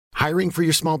Hiring for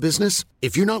your small business?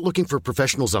 If you're not looking for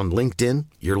professionals on LinkedIn,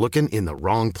 you're looking in the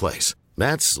wrong place.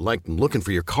 That's like looking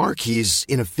for your car keys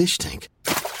in a fish tank.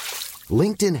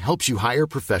 LinkedIn helps you hire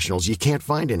professionals you can't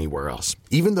find anywhere else,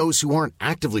 even those who aren't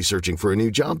actively searching for a new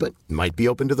job but might be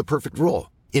open to the perfect role.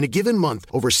 In a given month,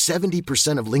 over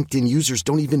 70% of LinkedIn users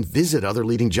don't even visit other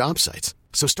leading job sites.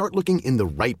 So start looking in the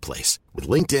right place. With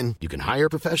LinkedIn, you can hire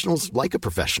professionals like a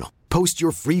professional. Post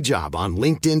your free job on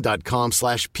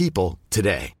linkedin.com/people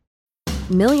today.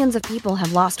 Millions of people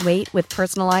have lost weight with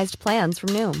personalized plans from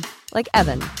Noom. Like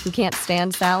Evan, who can't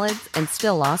stand salads and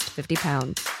still lost 50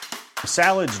 pounds.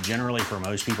 Salads generally for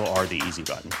most people are the easy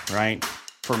button, right?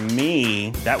 For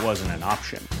me, that wasn't an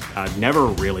option. I never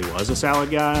really was a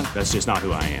salad guy. That's just not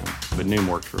who I am. But Noom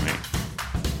worked for me.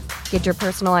 Get your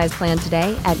personalized plan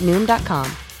today at Noom.com.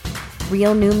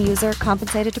 Real Noom user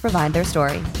compensated to provide their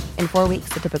story. In 4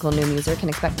 weeks, the typical Noom user can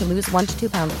expect to lose 1 to 2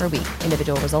 pounds per week.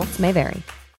 Individual results may vary.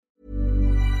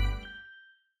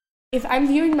 If I'm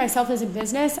viewing myself as a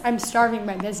business, I'm starving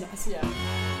my business. Yeah.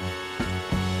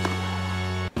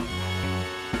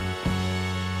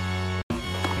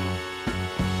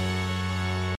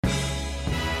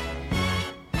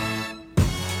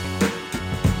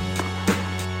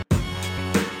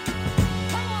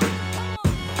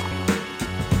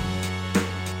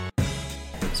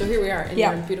 So here we are in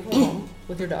your beautiful home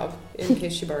with your dog, in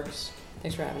case she barks.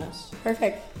 Thanks for having us.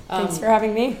 Perfect. Thanks for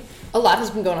having me. A lot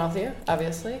has been going on with you,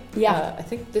 obviously. Yeah. I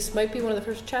think this might be one of the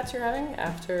first chats you're having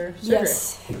after surgery.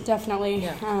 Yes, definitely.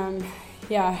 Yeah.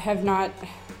 I have not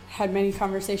had many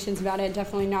conversations about it,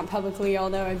 definitely not publicly,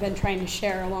 although I've been trying to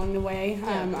share along the way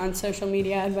on social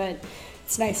media, but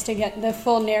it's nice to get the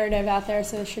full narrative out there,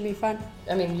 so this should be fun.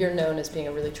 I mean, you're known as being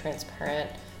a really transparent,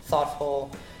 thoughtful,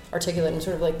 articulate, and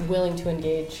sort of like willing to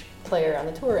engage player on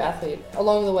the tour, athlete.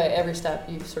 Along the way, every step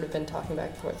you've sort of been talking back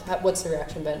and forth. What's the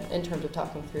reaction been in terms of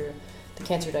talking through the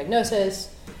cancer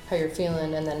diagnosis, how you're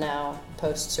feeling, and then now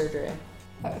post-surgery?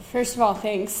 First of all,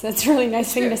 thanks. That's a really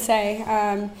nice thing to say.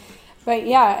 But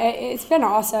yeah, it's been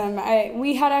awesome.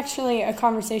 We had actually a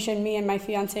conversation, me and my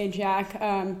fiance Jack,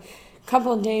 a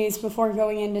couple of days before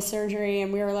going into surgery,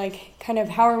 and we were like, kind of,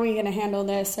 how are we going to handle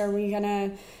this? Are we going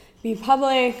to be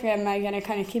public? Am I going to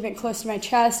kind of keep it close to my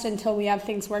chest until we have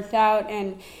things worked out?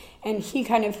 And he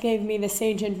kind of gave me the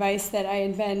sage advice that I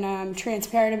had been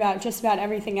transparent about just about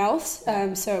everything else,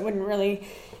 so it wouldn't really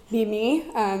be me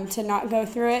to not go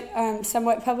through it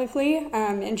somewhat publicly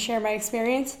and share my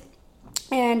experience.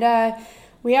 And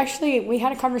we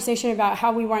had a conversation about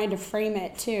how we wanted to frame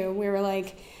it too. We were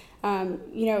like,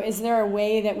 is there a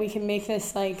way that we can make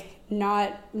this like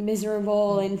not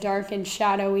miserable and dark and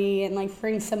shadowy, and like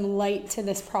bring some light to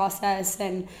this process,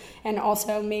 and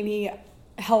also maybe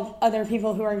help other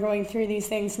people who are going through these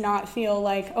things not feel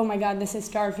like, oh my God, this is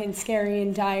dark and scary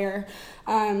and dire.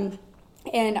 And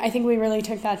I think we really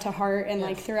took that to heart. And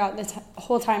like throughout the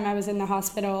whole time I was in the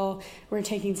hospital, we were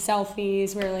taking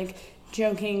selfies, we were like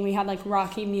joking, we had like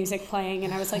Rocky music playing,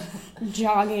 and I was like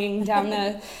jogging down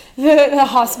the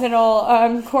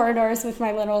hospital corridors with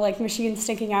my little like machine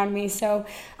sticking out of me. So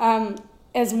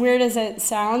as weird as it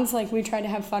sounds, like we tried to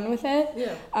have fun with it.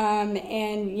 I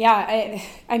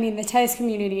mean the tennis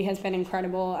community has been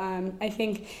incredible. I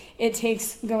think it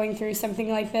takes going through something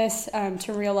like this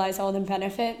to realize all the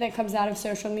benefit that comes out of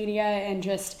social media, and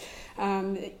just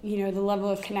the level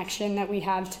of connection that we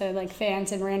have to like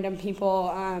fans and random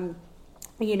people.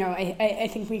 I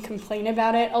think we complain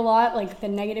about it a lot, like the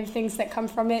negative things that come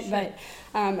from it, but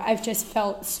I've just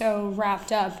felt so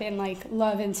wrapped up in like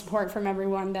love and support from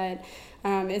everyone that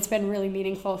it's been really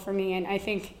meaningful for me, and I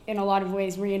think in a lot of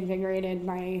ways reinvigorated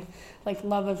my like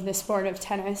love of the sport of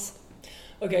tennis.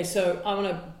 Okay, so I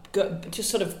want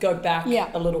to go back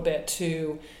a little bit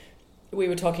to, we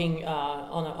were talking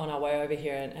on our way over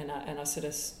here, and I sort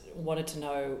of wanted to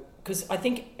know, because I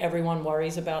think everyone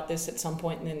worries about this at some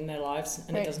point in their lives,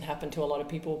 and it doesn't happen to a lot of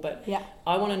people, but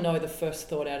I want to know the first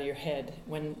thought out of your head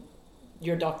when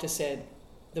your doctor said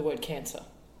the word cancer.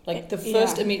 Like the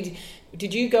first, I mean,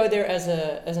 did you go there as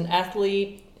an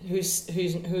athlete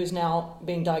who's now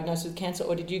being diagnosed with cancer,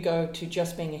 or did you go to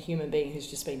just being a human being who's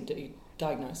just been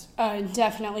diagnosed?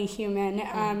 Definitely human.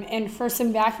 And for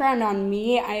some background on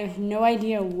me, I have no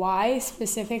idea why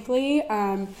specifically,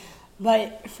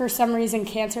 but for some reason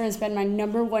cancer has been my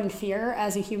number one fear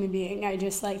as a human being. I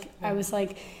was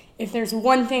like, if there's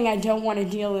one thing I don't want to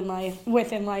deal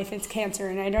with in life, it's cancer.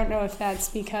 And I don't know if that's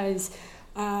because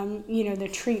the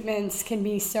treatments can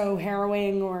be so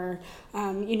harrowing, or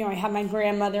I had my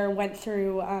grandmother went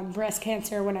through breast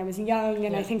cancer when I was young,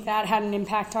 and I think that had an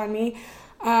impact on me.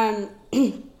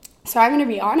 So I'm going to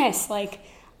be honest, like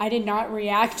I did not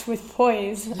react with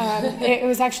poise. It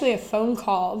was actually a phone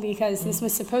call because this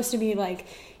was supposed to be like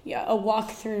a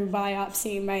walkthrough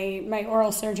biopsy. My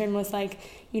oral surgeon was like,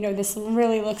 this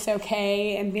really looks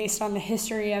okay, and based on the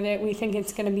history of it, we think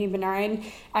it's going to be benign.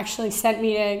 Actually sent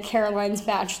me to Caroline's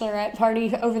bachelorette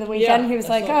party over the weekend. He was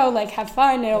like, have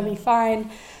fun, it'll be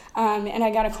fine. And I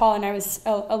got a call, and I was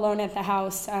alone at the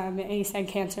house, and he said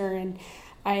cancer, and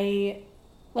I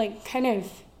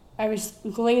was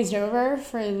glazed over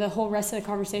for the whole rest of the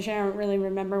conversation. I don't really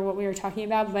remember what we were talking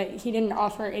about, but he didn't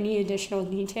offer any additional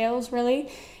details, really.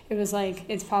 It was like,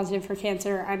 it's positive for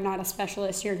cancer. I'm not a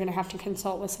specialist. You're going to have to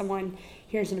consult with someone.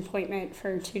 Here's an appointment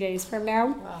for 2 days from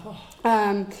now.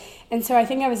 Wow. And so I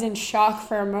think I was in shock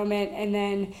for a moment. And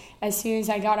then as soon as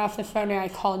I got off the phone and I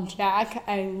called Jack,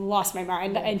 I lost my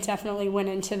mind. I definitely went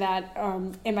into that,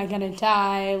 am I going to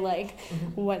die? Like,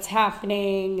 what's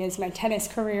happening? Is my tennis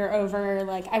career over?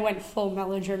 Like, I went full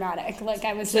melodramatic. Like,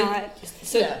 I was not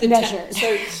measured.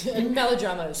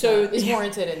 Melodrama is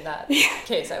warranted in that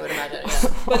case, I would imagine.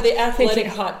 Yeah. But the athletic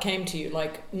part came to you.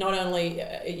 Like, not only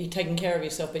are you taking care of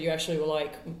yourself, but you actually were like,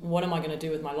 what am I going to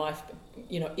do with my life?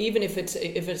 Even if it's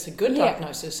a good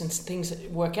diagnosis and things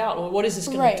work out, well, what is this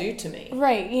going to do to me?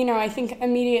 Right. I think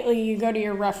immediately you go to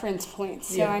your reference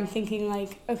points. So I'm thinking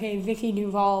like, okay, Vicky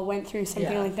Duvall went through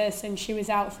something like this, and she was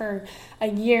out for a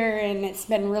year, and it's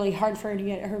been really hard for her to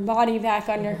get her body back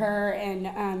under her. And,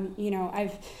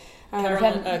 I've...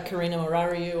 Karina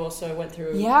Morariu also went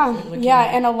through.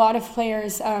 And a lot of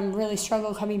players really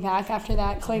struggle coming back after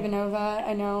that. Klavanova,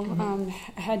 I know,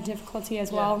 had difficulty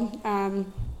as well.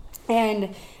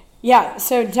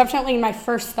 So definitely my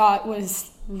first thought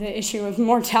was the issue of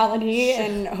mortality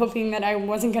and hoping that I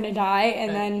wasn't going to die.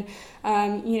 And then,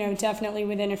 definitely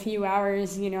within a few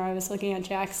hours, I was looking at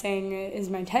Jack saying, is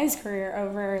my tennis career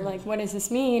over? Like, what does this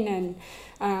mean? And,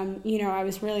 I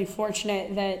was really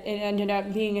fortunate that it ended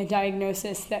up being a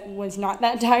diagnosis that was not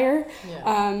that dire.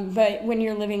 But when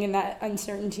you're living in that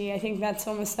uncertainty, I think that's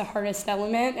almost the hardest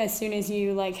element. As soon as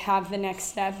you have the next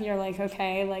step, you're like,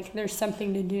 okay, there's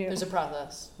something to do. There's a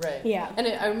process, right? Yeah. And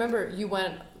I remember you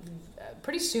went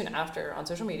pretty soon after on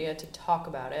social media to talk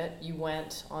about it. You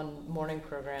went on morning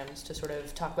programs to sort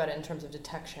of talk about it in terms of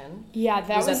detection. Yeah,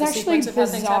 that was actually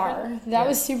bizarre. That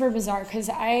was super bizarre because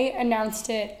I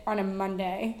announced it on a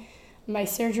Monday. My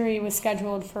surgery was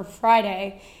scheduled for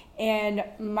Friday, and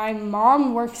my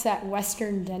mom works at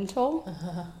Western Dental.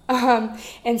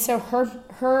 And so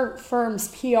her firm's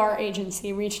PR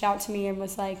agency reached out to me and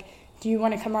was like, do you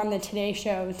want to come on the Today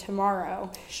Show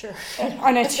tomorrow? Sure.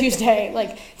 On a Tuesday,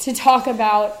 to talk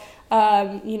about,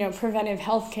 preventive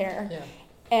health care. Yeah.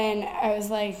 And I was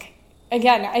like,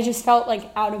 again, I just felt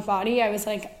out of body. I was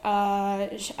like,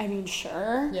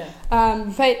 sure. Yeah.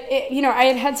 But,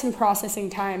 I had some processing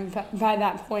time by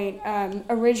that point.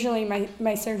 Originally,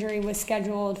 my surgery was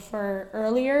scheduled for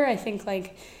earlier, I think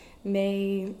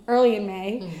early in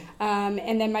May.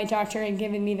 And then my doctor had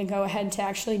given me the go-ahead to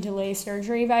actually delay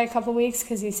surgery by a couple weeks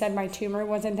because he said my tumor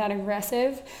wasn't that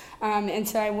aggressive. And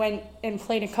so I went and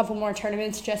played a couple more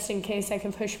tournaments just in case I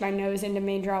could push my nose into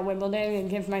main draw Wimbledon and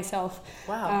give myself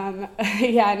an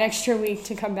extra week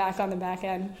to come back on the back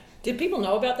end. Did people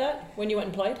know about that when you went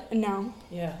and played? No.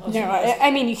 Yeah.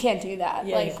 I mean, you can't do that.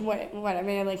 What? I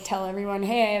mean, tell everyone,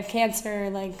 hey, I have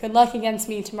cancer. Good luck against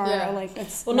me tomorrow. Yeah.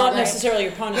 That's not necessarily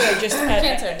your opponent, but just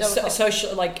cancer. Social,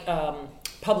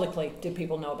 publicly, did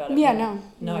people know about it? Yeah, no.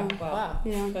 Wow.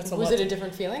 Yeah. Was it a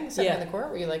different feeling sitting in the court?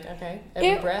 Were you like, okay,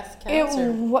 every breath counts?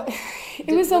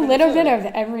 It was a little bit of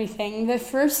everything. The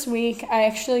first week, I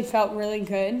actually felt really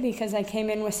good because I came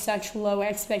in with such low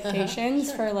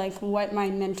expectations for what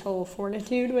my mental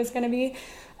fortitude was going to be.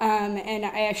 And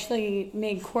I actually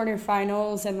made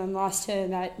quarterfinals and then lost to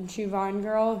that Juvan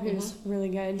girl who's really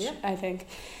good, I think.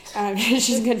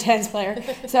 She's a good tennis player.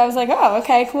 So I was like, oh,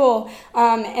 okay, cool.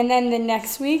 And then the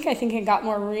next week, I think it got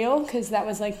more real because that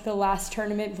was the last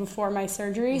tournament before my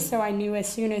surgery. So I knew as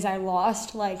soon as I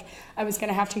lost, I was going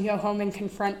to have to go home and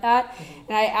confront that.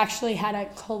 And I actually had a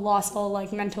colossal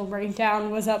mental breakdown,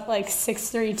 was up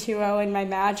 6-3, 2-0 in my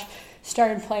match.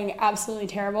 Started playing absolutely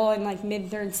terrible, and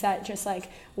mid-third set just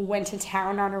went to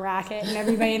town on a racket, and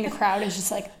everybody in the crowd is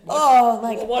just what a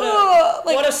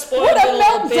spoiled what a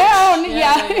meltdown.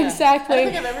 Yeah, exactly. I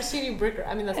don't think I've ever seen you break.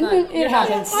 I mean, that's not. It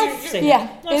happens.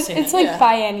 It's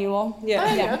biannual.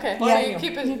 Yeah. Okay. Yeah. So you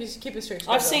keep it straight.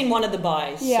 I've seen one of the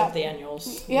buys of the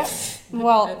annuals. Yep.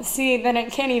 Well, see, then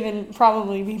it can't even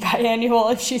probably be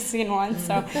biannual if she's seen one,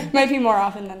 so it might be more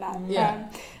often than that. Yeah.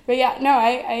 But yeah, no,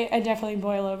 I definitely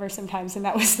boil over sometimes, and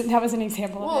that was an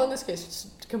example of it. Well, in this case, it's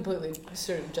completely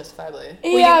sort of justifiably.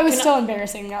 Yeah, it was still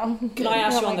embarrassing though. Can I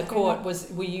ask you on the court?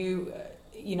 Were you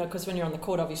because when you're on the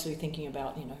court, obviously thinking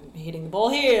about, hitting the ball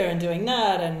here and doing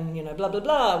that and, blah, blah,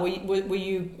 blah. Were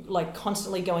you, like,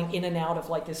 constantly going in and out of,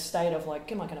 like, this state of,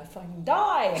 like, am I going to fucking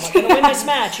die? Am I going to win this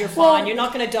match? You're fine. You're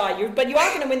not going to die. But you are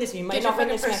going to win this. You may not win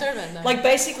this match. Like,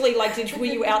 basically, like, were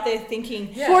you out there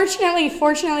thinking... Yeah.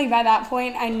 Fortunately, by that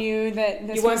point, I knew that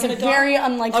this was very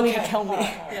unlikely to kill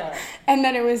me. And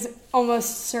that it was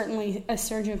almost certainly a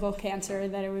surgical cancer,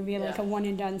 that it would be like a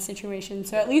one-and-done situation.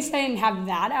 So at least I didn't have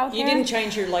that out there. You didn't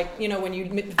change your, like, when you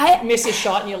miss a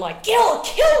shot and you're like, kill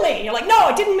me! You're like, no,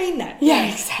 I didn't mean that. Yeah,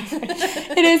 exactly.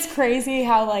 It is crazy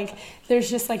how, like, there's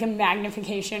just, like, a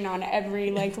magnification on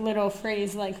every, like, little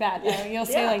phrase like that. Though. You'll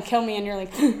say, like, kill me, and you're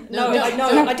like, no,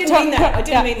 I didn't mean that. I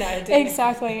didn't mean that.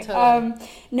 Exactly. Totally.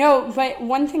 No, but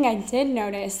one thing I did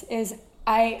notice is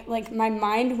my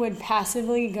mind would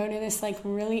passively go to this, like,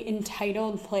 really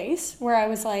entitled place where I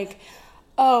was like,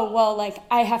 oh, well, like,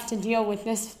 I have to deal with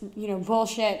this,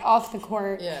 bullshit off the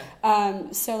court.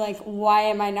 Yeah. So, like, why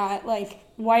am I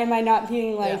not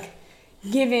being, like,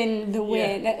 given the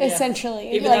win,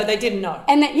 essentially. Even though they didn't know.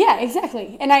 And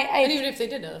exactly. And and even if they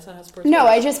did know, that's not how sports No,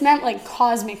 works. I just meant, like,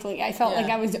 cosmically. I felt like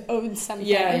I was owed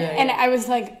something. And I was,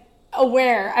 like,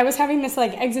 aware. I was having this,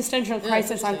 like, existential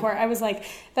crisis on court. I was like,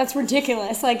 that's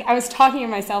ridiculous. Like, I was talking to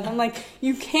myself. I'm like,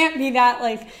 you can't be that,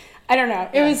 like, I don't know.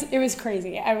 It was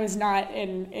crazy. I was not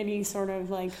in any sort of,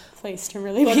 like, place to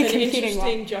really be competing. An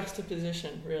interesting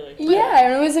juxtaposition, really. Yeah,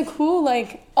 and it was a cool,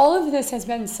 like, all of this has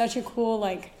been such a cool,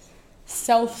 like,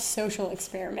 self-social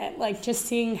experiment, like, just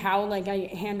seeing how, like, I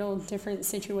handle different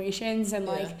situations and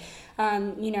like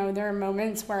there are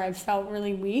moments where I've felt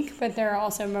really weak, but there are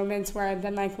also moments where I've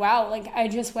been like, wow, like, I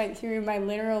just went through my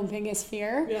literal biggest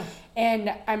fear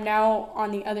and I'm now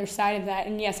on the other side of that.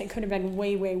 And yes, it could have been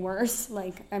way worse.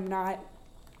 Like, I'm not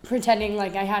pretending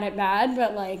like I had it bad,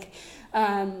 but like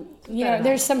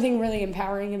there's something really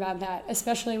empowering about that,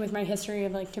 especially with my history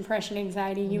of, like, depression,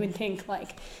 anxiety. You would think,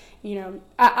 like,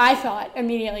 I thought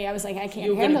immediately, I was like, I can't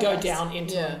handle this. You were going to go down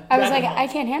into it. I was like, I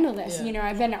can't handle this. Yeah.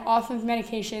 I've been off of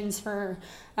medications for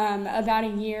about a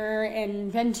year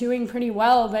and been doing pretty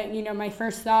well, but, my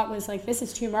first thought was like, this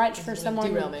is too much for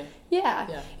someone. Derail me.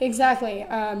 Yeah, exactly.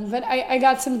 But I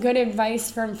got some good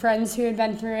advice from friends who had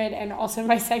been through it, and also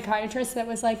my psychiatrist that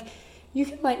was like, you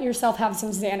can let yourself have some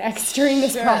Xanax during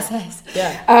this process.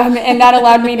 Yeah. And that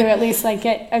allowed me to at least, like,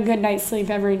 get a good night's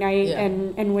sleep every night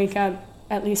and wake up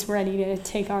at least ready to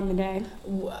take on the day.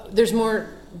 There's more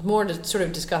to sort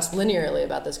of discuss linearly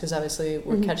about this, because obviously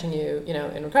we're catching you,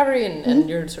 in recovery and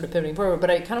you're sort of pivoting forward. But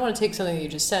I kind of want to take something that you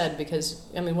just said, because,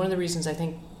 I mean, one of the reasons I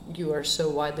think you are so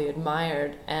widely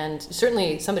admired, and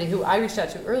certainly somebody who I reached out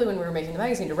to early when we were making the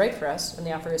magazine to write for us, and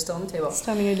the offer is still on the table.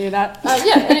 Still need to do that.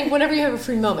 And whenever you have a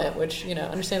free moment, which,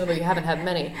 understandably you haven't had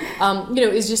many,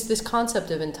 is just this concept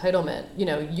of entitlement.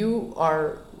 You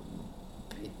are,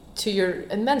 to your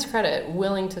immense credit,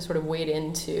 willing to sort of wade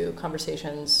into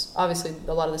conversations. Obviously,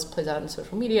 a lot of this plays out in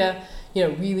social media,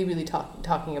 really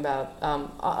talking about,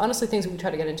 honestly, things that we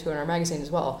try to get into in our magazine as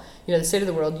well. The state of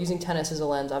the world, using tennis as a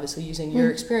lens, obviously using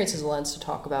your experience as a lens to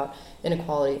talk about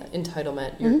inequality,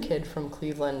 entitlement. You're a kid from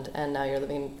Cleveland, and now you're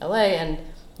living in LA, and,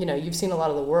 you've seen a lot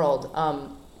of the world.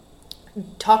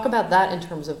 Talk about that in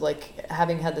terms of, like,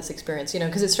 having had this experience,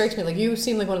 because it strikes me like you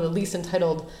seem like one of the least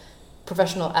entitled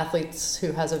professional athletes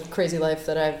who has a crazy life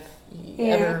that I've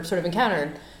ever sort of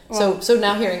encountered. Well, so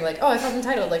now hearing, like, oh, I felt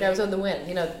entitled, like I was on the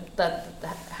win, that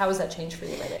how has that changed for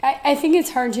you lately? I think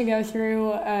it's hard to go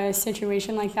through a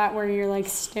situation like that where you're, like,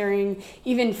 staring,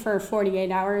 even for 48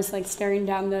 hours, like, staring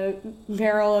down the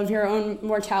barrel of your own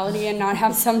mortality and not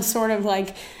have some sort of,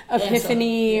 like,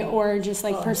 epiphany or just,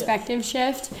 like, perspective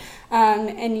shift.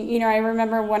 And, I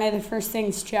remember one of the first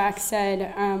things Jack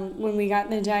said when we got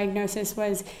the diagnosis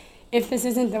was, if this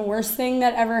isn't the worst thing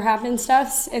that ever happens to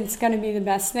us, it's going to be the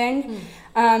best thing.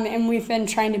 And we've been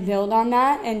trying to build on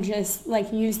that and just,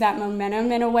 like, use that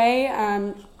momentum in a way.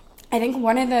 I think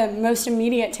one of the most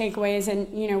immediate takeaways,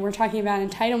 and, we're talking about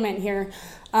entitlement here,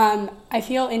 I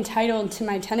feel entitled to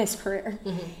my tennis career.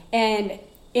 And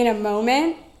in a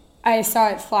moment, I saw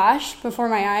it flash before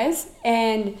my eyes,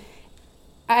 and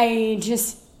I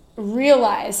just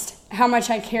realized how much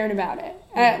I cared about it.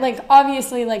 Like,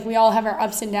 obviously, like, we all have our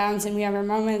ups and downs, and we have our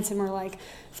moments, and we're like,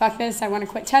 fuck this, I want to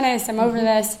quit tennis, I'm over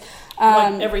this.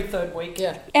 Like every third week.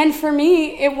 And for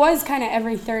me, it was kind of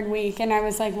every third week, and I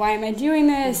was like, why am I doing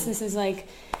this? This is, like,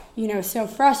 so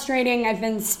frustrating. I've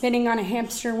been spinning on a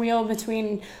hamster wheel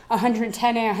between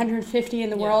 110 and 150 in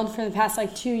the world for the past,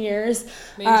 like, 2 years.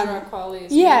 Major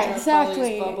qualities. Yeah,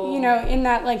 exactly. In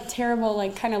that, like, terrible,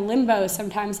 like, kind of limbo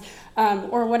sometimes,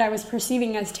 or what I was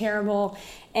perceiving as terrible.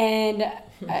 And,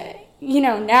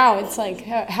 now it's like,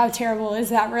 how terrible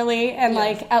is that really? And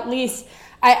like, at least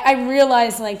I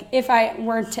realized, like, if I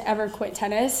were to ever quit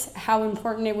tennis, how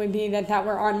important it would be that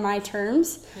were on my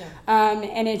terms.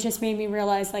 And it just made me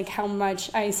realize, like, how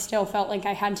much I still felt like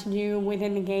I had to do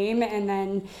within the game. And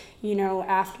then,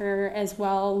 after as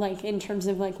well, like, in terms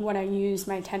of, like, what I use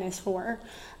my tennis for.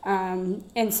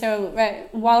 And so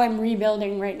while I'm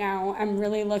rebuilding right now, I'm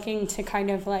really looking to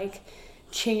kind of, like,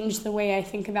 change the way I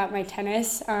think about my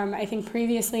tennis. I think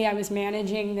previously I was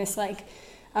managing this, like,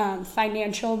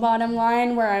 financial bottom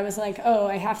line where I was like, oh,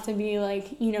 I have to be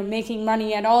like, making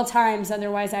money at all times,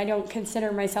 otherwise I don't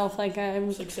consider myself like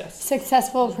a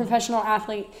successful professional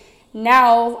athlete.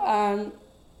 Now,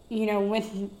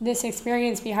 with this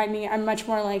experience behind me, I'm much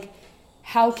more like,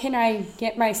 how can I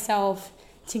get myself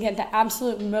to get the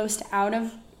absolute most out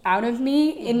of me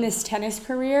in this tennis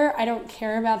career? I don't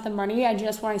care about the money. I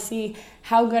just want to see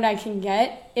how good I can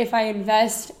get. If I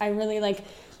invest, I really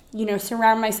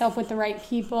surround myself with the right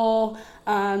people.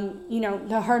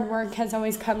 The hard work has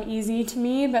always come easy to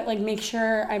me, but like make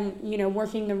sure I'm,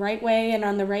 working the right way and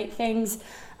on the right things.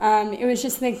 It was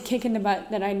just the kick in the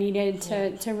butt that I needed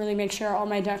to really make sure all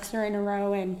my ducks are in a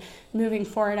row, and moving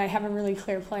forward, I have a really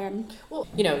clear plan. Well,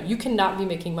 you cannot be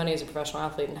making money as a professional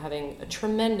athlete and having a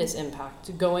tremendous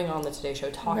impact going on the Today Show,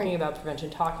 talking about prevention,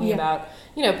 talking about,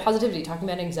 positivity, talking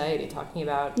about anxiety, talking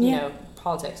about,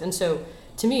 politics. And so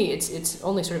to me, it's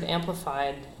only sort of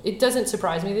amplified. It doesn't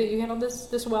surprise me that you handled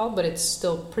this well, but it's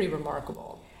still pretty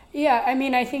remarkable. Yeah, I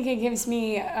mean, I think it gives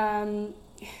me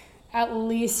at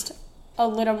least a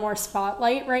little more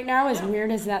spotlight right now, as weird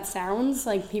as that sounds.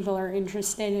 Like, people are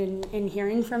interested in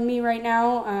hearing from me right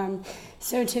now.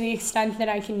 So to the extent that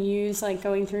I can use, like,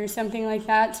 going through something like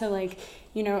that to, like,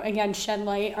 again, shed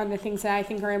light on the things that I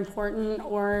think are important,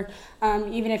 or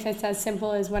even if it's as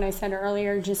simple as what I said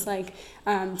earlier, just like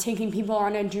taking people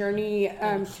on a journey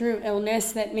through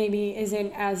illness that maybe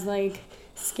isn't as like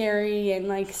scary and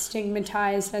like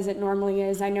stigmatized as it normally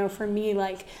is. I know for me,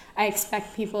 like, I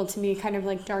expect people to be kind of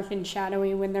like dark and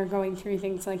shadowy when they're going through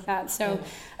things like that. So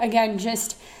again,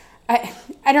 just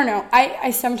I don't know.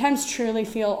 I sometimes truly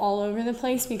feel all over the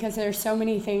place because there's so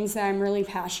many things that I'm really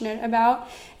passionate about.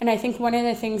 And I think one of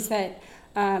the things that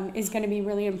is going to be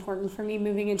really important for me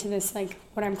moving into this, like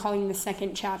what I'm calling the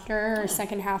second chapter or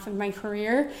second half of my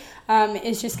career,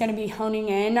 is just going to be honing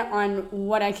in on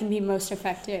what I can be most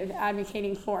effective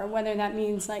advocating for, whether that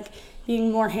means like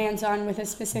being more hands-on with a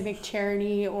specific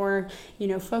charity, or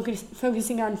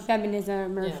focusing on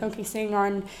feminism, or focusing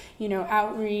on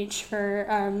outreach for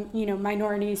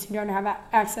minorities who don't have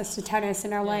access to tennis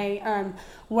in LA.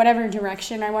 Whatever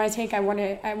direction I want to take, I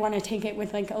want to take it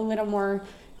with like a little more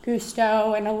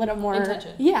gusto and a little more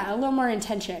intention. A little more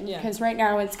intention, because right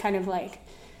now it's kind of like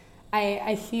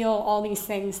I feel all these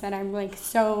things that I'm like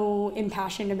so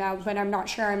impassioned about, but I'm not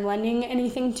sure I'm lending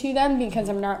anything to them because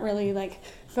I'm not really like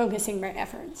focusing my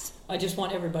efforts. I just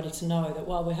want everybody to know that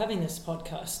while we're having this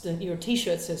podcast, that your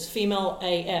t-shirt says female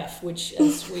AF, which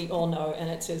as we all know, and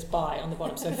it says bye on the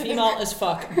bottom. So female as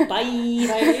fuck. Bye.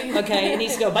 Okay, it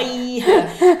needs to go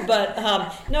bye. But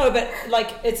no, but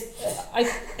like it's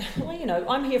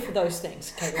I'm here for those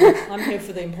things, Kate. I'm here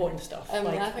for the important stuff. I'm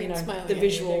the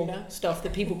visual stuff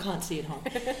that people can't see at home.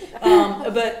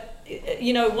 But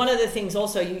one of the things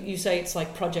also, you say it's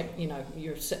like project,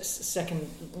 your second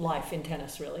life in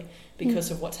tennis, really,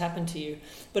 because of what's happened to you.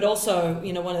 But also,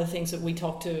 one of the things that we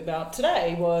talked about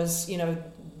today was,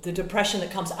 the depression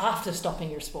that comes after stopping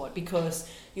your sport, because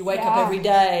you wake up every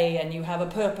day and you have a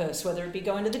purpose, whether it be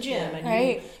going to the gym,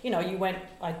 and you went,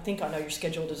 I think I know your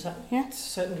schedule to a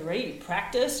certain degree, you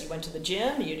practice, you went to the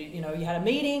gym, you had a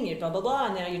meeting, you blah, blah, blah,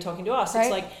 and now you're talking to us. Right.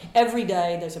 It's like every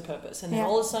day there's a purpose. And then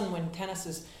all of a sudden when tennis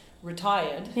is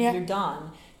retired, you're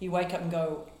done, you wake up and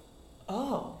go,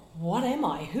 oh, what am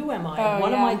I? Who am I?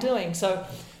 What am I doing? So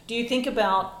do you think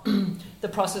about the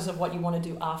process of what you want to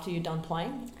do after you're done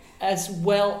playing, as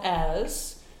well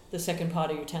as the second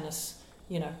part of your tennis,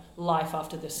 life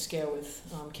after this scare with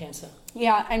cancer?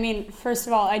 Yeah, I mean, first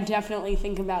of all, I definitely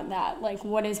think about that. Like,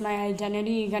 what is my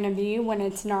identity going to be when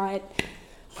it's not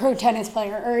pro tennis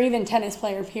player, or even tennis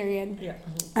player, period?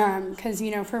 Because,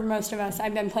 for most of us,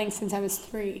 I've been playing since I was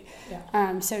 3.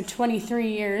 So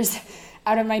 23 years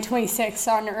out of my 26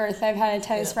 on earth, I've had a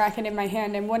tennis racket in my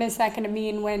hand. And what is that going to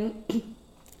mean when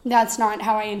that's not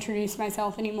how I introduce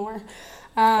myself anymore?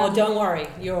 Don't worry.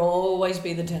 You'll always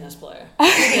be the tennis player.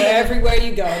 Everywhere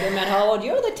you go, no matter how old,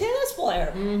 you're the tennis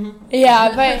player. Mm-hmm. Yeah,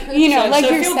 but, like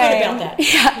you're feel saying. Good about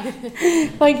that.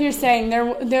 Yeah. Like you're saying,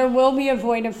 there will be a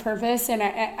void of purpose, and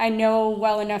I know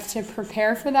well enough to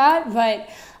prepare for that. But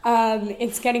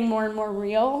it's getting more and more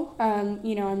real.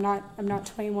 You know, I'm not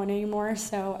 21 anymore,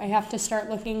 so I have to start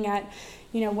looking at,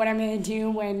 you know, what I'm going to do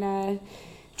when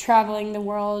traveling the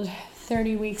world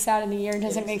 30 weeks out of the year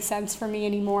doesn't make sense for me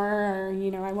anymore, or,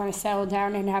 you know, I want to settle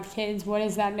down and have kids. What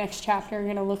is that next chapter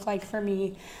going to look like for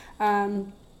me?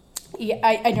 Yeah,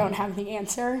 I don't have the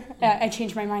answer. I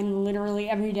change my mind literally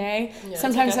every day. Yeah,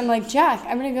 sometimes I'm like, Jack,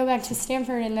 I'm going to go back to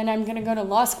Stanford and then I'm going to go to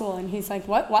law school. And he's like,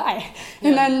 what? Why? Yeah.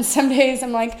 And then some days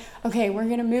I'm like, okay, we're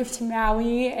going to move to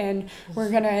Maui and we're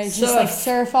going to just like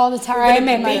surf all the time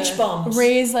and like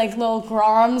raise like little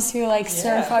groms who like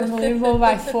surf unbelievable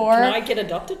by 4. Can I get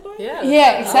adopted by you?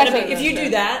 Yeah, exactly. If you do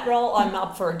that, Roll, I'm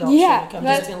up for adoption. Yeah, I'm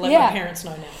just going to let my parents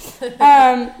know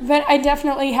now. But I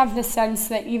definitely have the sense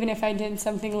that even if I did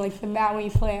something like the Maui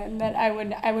plan, that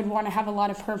I would want to have a lot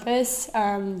of purpose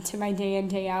to my day in,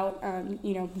 day out,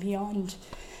 you know, beyond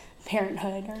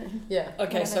parenthood or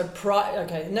okay. Whatever. So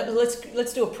no,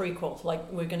 let's do a prequel.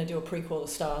 Like we're going to do a prequel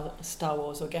to Star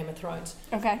Wars or Game of Thrones.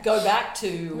 Okay. Go back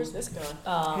to where's this going?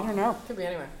 I don't know. Could be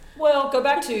anywhere. Well, go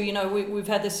back to, you know, we've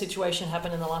had this situation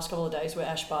happen in the last couple of days where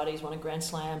Ash Barty's won a Grand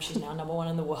Slam. She's now number 1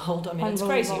 in the world. I mean, it's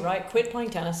crazy, right? Quit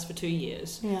playing tennis for 2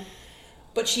 years. Yeah.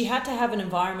 But she had to have an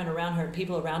environment around her and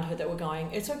people around her that were going,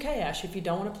 it's okay, Ash, if you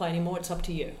don't want to play anymore, it's up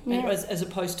to you. Yeah. And as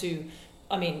opposed to,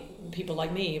 I mean, people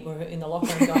like me were in the locker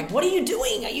room going, what are you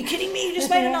doing? Are you kidding me? You just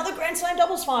made another Grand Slam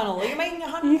doubles final. You're making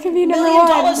 $100 million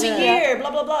a year,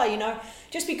 blah, blah, blah, you know.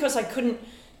 Just because I couldn't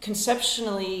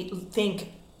conceptually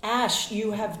think, Ash,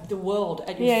 you have the world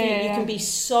at your feet. You can be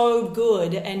so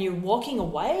good and you're walking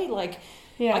away. Like,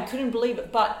 I couldn't believe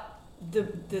it. But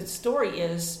the story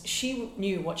is she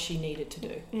knew what she needed to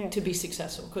do to be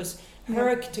successful, because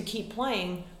her to keep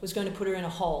playing was going to put her in a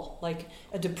hole, like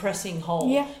a depressing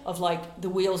hole of like the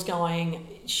wheels going.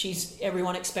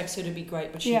 Everyone expects her to be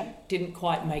great, but she didn't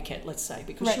quite make it, let's say,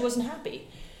 because she wasn't happy.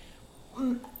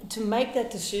 To make that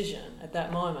decision at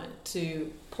that moment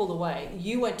to pull away,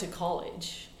 you went to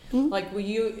college. Like, were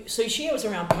you? So she was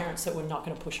around parents that were not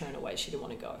going to push her in a way she didn't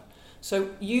want to go.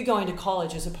 So you going to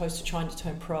college as opposed to trying to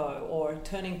turn pro, or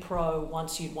turning pro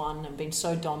once you'd won and been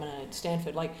so dominant at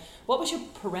Stanford, like, what was your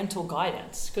parental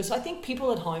guidance? Because I think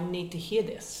people at home need to hear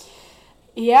this.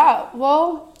 Yeah,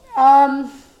 well,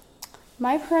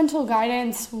 my parental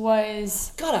guidance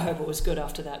was... God, I hope it was good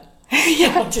after that.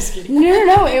 Yeah. I'm just kidding.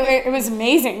 No, it was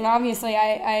amazing. Obviously,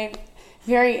 I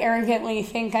very arrogantly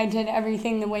think I did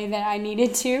everything the way that I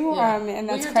needed to, and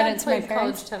that's credit to my parents. Your dad played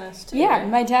college tennis too, yeah, right?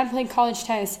 My dad played college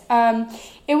tennis.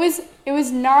 It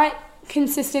was not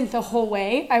consistent the whole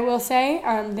way, I will say.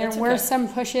 There were some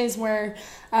pushes where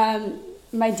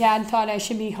my dad thought I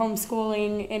should be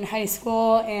homeschooling in high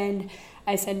school, and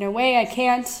I said, no way, I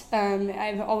can't.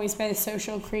 I've always been a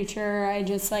social creature. I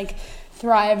just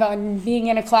thrive on being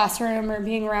in a classroom or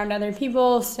being around other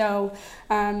people. So,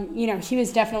 he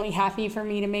was definitely happy for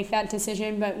me to make that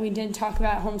decision, but we did talk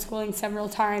about homeschooling several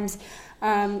times.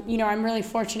 I'm really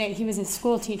fortunate. He was a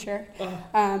school teacher,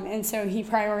 and so he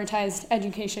prioritized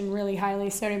education really highly.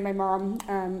 So did my mom.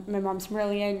 My mom's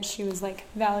brilliant. She was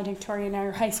valedictorian at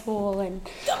her high school and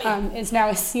is now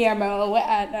a CMO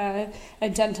at a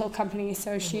dental company.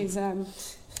 So she's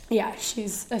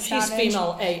she's a savage. She's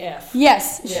female AF.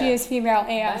 Yes, she is female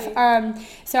AF. Right.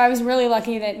 So I was really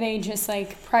lucky that they just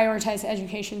prioritize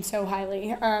education so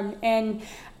highly. And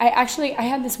I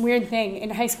had this weird thing. In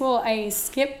high school, I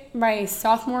skipped my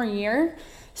sophomore year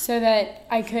so that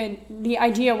the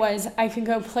idea was I could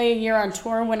go play a year on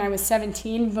tour when I was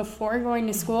 17 before going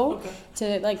to school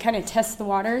to kind of test the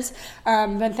waters.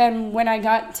 But then when I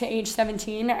got to age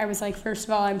 17, I was first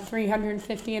of all, I'm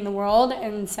 350 in the world,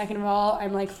 and second of all,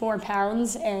 I'm 4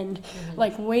 pounds and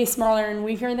way smaller and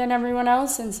weaker than everyone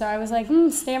else. And so I was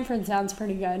Stanford sounds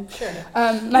pretty good. Sure.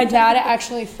 My dad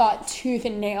actually fought tooth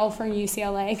and nail for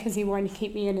UCLA because he wanted to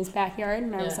keep me in his backyard,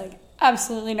 and I was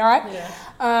absolutely not.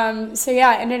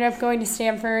 I ended up going to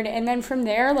Stanford, and then from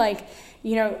there,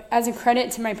 as a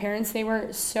credit to my parents, they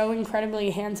were so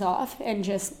incredibly hands-off and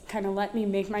just kind of let me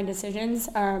make my decisions.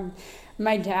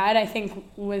 My dad, I think,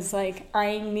 was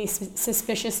eyeing me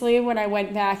suspiciously when I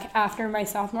went back after my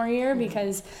sophomore year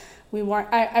because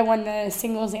I won the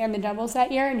singles and the doubles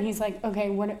that year, and he's like, okay,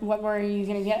 what more are you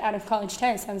going to get out of college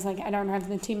tennis? I was like, I don't have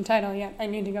the team title yet. I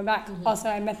need to go back. Also,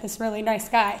 I met this really nice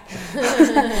guy.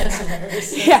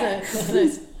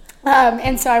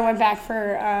 And so I went back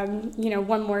for,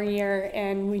 1 more year,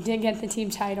 and we did get the team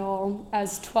title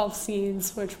as 12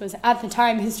 seeds, which was at the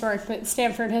time historic, but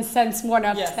Stanford has since won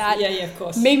up to that. Yeah, of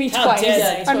course. Maybe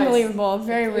twice. Unbelievable.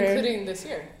 Very rude. Including this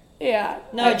year. Yeah.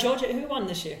 No, Georgia. Who won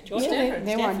this year? Georgia. Stanford.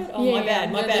 They won. Oh, my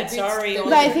bad. Sorry.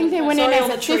 But I think they went in as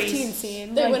a 15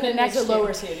 seed. They went in as a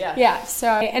lower seed. Yeah. Yeah. So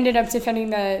I ended up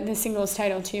defending the singles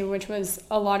title too, which was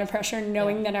a lot of pressure,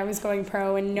 knowing that I was going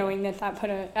pro and knowing that put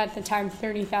at the time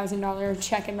 $30,000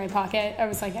 check in my pocket. I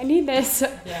was like, I need this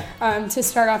to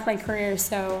start off my career.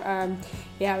 So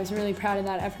I was really proud of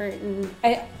that effort, and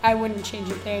I wouldn't change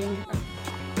a thing.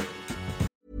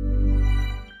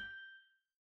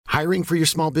 Hiring for your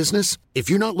small business? If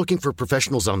you're not looking for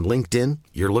professionals on LinkedIn,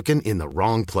 you're looking in the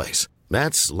wrong place.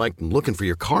 That's like looking for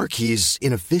your car keys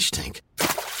in a fish tank.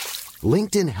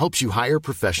 LinkedIn helps you hire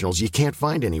professionals you can't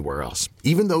find anywhere else,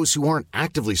 even those who aren't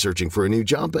actively searching for a new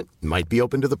job but might be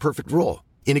open to the perfect role.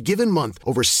 In a given month,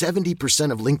 over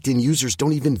 70% of LinkedIn users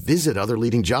don't even visit other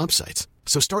leading job sites.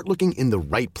 So start looking in the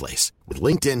right place. With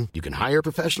LinkedIn, you can hire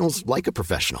professionals like a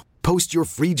professional. Post your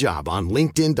free job on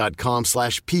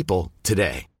linkedin.com/people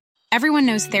today. Everyone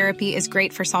knows therapy is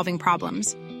great for solving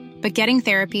problems, but getting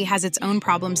therapy has its own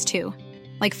problems too,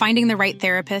 like finding the right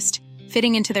therapist,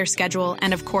 fitting into their schedule,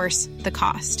 and of course, the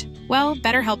cost. Well,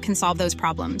 BetterHelp can solve those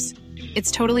problems.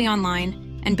 It's totally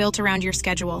online and built around your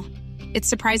schedule. It's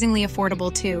surprisingly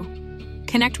affordable too.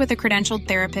 Connect with a credentialed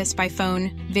therapist by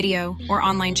phone, video, or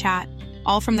online chat,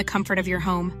 all from the comfort of your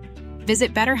home.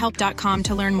 Visit BetterHelp.com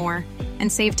to learn more and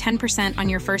save 10% on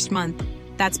your first month.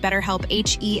 That's BetterHelp,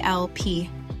 H-E-L-P.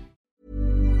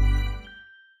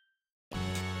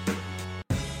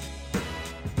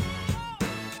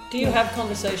 Do you have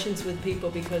conversations with people?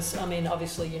 Because, I mean,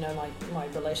 obviously, you know, my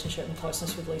relationship and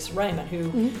closeness with Lisa Raymond,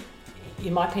 who,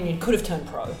 in my opinion, could have turned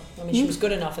pro. I mean, she was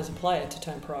good enough as a player to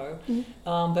turn pro,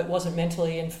 but wasn't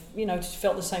mentally, and, you know,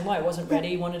 felt the same way. Wasn't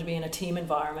ready, wanted to be in a team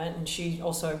environment, and she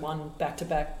also won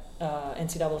back-to-back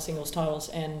NCAA singles titles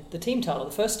and the team title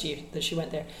the first year that she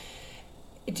went there.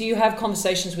 Do you have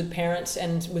conversations with parents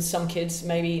and with some kids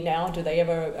maybe now? Do they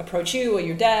ever approach you or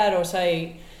your dad or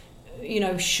say, you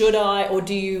know, should I, or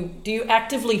do you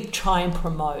actively try and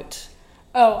promote?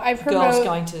 I promote girls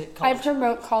going to college. I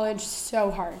promote college so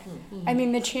hard. Mm-hmm. I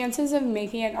mean, the chances of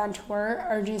making it on tour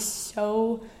are just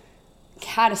so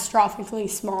catastrophically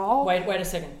small. Wait a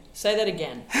second. Say that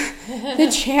again.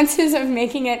 The chances of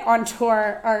making it on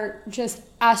tour are just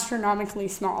astronomically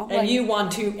small. And you won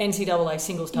 2 NCAA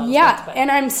singles titles. Yeah, and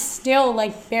I'm still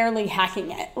like barely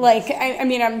hacking it. Like, I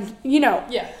mean, I'm, you know.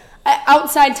 Yeah.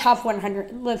 Outside top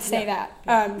 100, let's say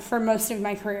that, for most of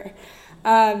my career.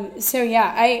 So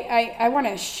yeah, I want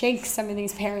to shake some of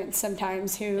these parents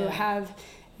sometimes who have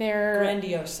their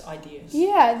grandiose ideas.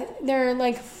 Yeah, they're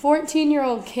like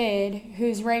 14-year-old kid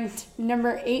who's ranked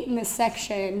number 8 in the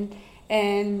section,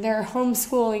 and they're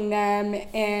homeschooling them,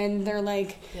 and they're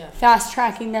like fast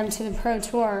tracking them to the pro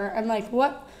tour. I'm like,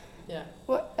 what? Yeah.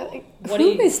 Who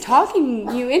is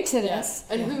talking you into this?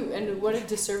 And what a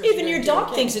disservice. Even your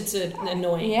dog thinks it's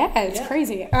annoying. Yeah, it's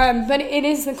crazy. But it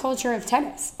is the culture of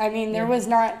tennis. I mean, there was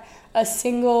not a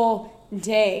single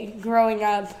day growing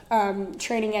up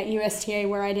training at USTA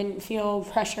where I didn't feel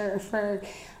pressure for,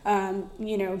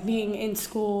 being in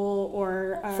school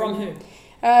or... From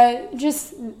who?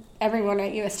 Just everyone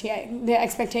at USTA. The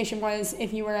expectation was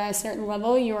if you were at a certain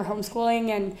level, you were homeschooling,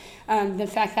 and the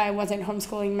fact that I wasn't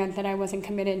homeschooling meant that I wasn't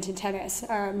committed to tennis.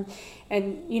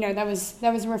 And you know, that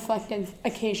was reflected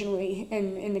occasionally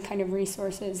in the kind of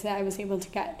resources that I was able to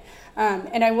get.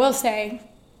 And I will say,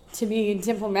 to be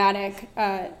diplomatic,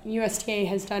 USTA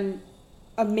has done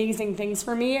amazing things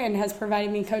for me and has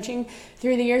provided me coaching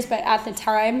through the years, but at the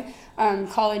time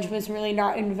college was really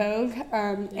not in vogue,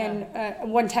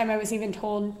 and one time I was even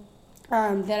told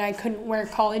that I couldn't wear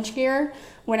college gear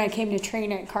when I came to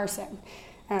train at Carson.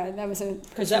 That was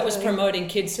because that was promoting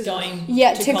kids going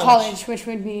to college, which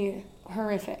would be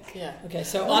horrific. Yeah. Okay.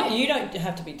 So you don't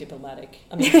have to be diplomatic.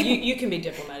 I mean, you can be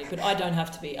diplomatic, but I don't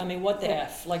have to be. I mean, what the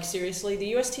F? Like, seriously,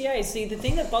 the USTA. See, the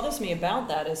thing that bothers me about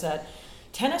that is that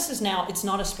tennis is now, it's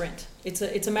not a sprint. It's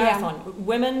a marathon. Yeah.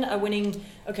 Women are winning.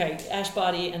 Okay, Ash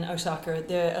Barty and Osaka,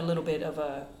 they're a little bit of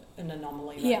an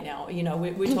anomaly right now. You know,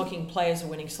 we're talking players are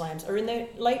winning slams are in their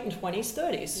late 20s,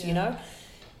 30s. You know,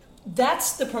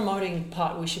 that's the promoting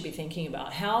part we should be thinking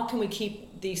about. How can we keep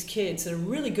these kids that are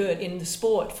really good in the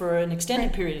sport for an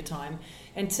extended period of time,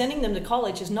 and sending them to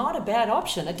college is not a bad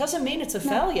option. It doesn't mean it's a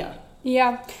failure.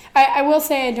 Yeah, I will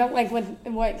say I don't like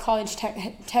what college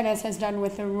tennis has done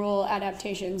with the rule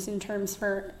adaptations in terms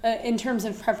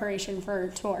of preparation for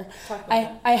tour.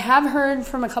 I have heard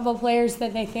from a couple of players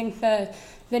that they think the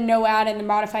no ad and the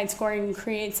modified scoring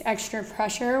creates extra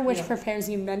pressure, which prepares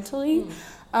you mentally.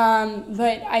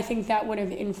 But I think that would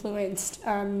have influenced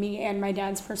me and my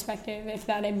dad's perspective if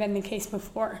that had been the case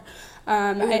before.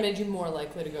 It would have made you more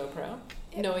likely to go pro?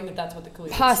 knowing that that's what the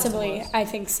collegiate possibly system was? I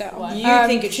think so. Wow. You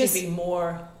think it should be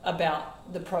more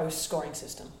about the pro scoring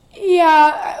system?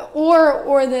 Yeah,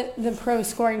 or the pro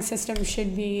scoring system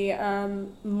should be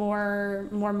more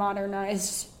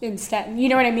modernized instead. You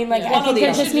know what I mean? Like I think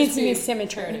there just needs to be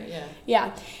symmetry.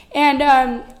 Yeah.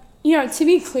 And to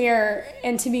be clear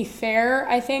and to be fair,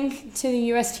 I think to the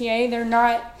USTA,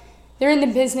 they're in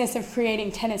the business of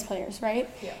creating tennis players, right?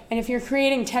 Yeah. And if you're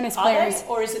creating tennis players,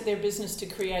 or is it their business to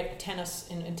create tennis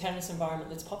in tennis environment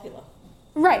that's popular?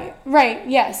 Right,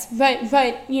 yes. But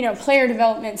player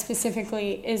development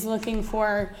specifically is looking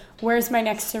for where's my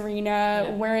next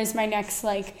Serena, where is my next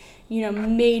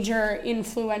major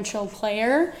influential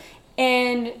player,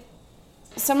 and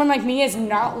someone like me is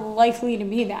not likely to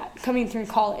be that coming through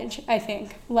college, I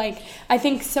think. I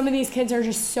think some of these kids are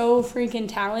just so freaking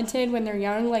talented when they're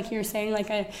young, like you're saying,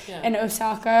 an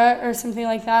Osaka or something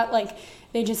like that.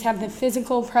 They just have the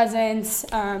physical presence.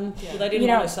 Well, they didn't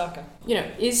want Osaka.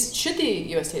 Should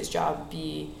the USTA's job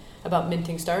be about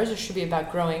minting stars, or should it be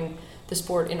about growing the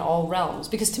sport in all realms?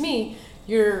 Because to me,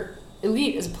 you're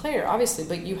elite as a player, obviously,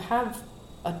 but you have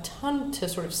a ton to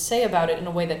sort of say about it in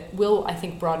a way that will, I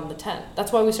think, broaden the tent.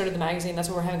 That's why we started the magazine. That's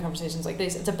why we're having conversations like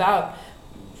this. It's about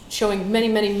showing many,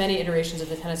 many, many iterations of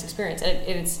the tennis experience. And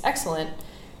it's excellent,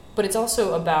 but it's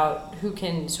also about who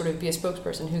can sort of be a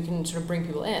spokesperson, who can sort of bring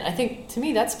people in. I think, to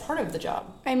me, that's part of the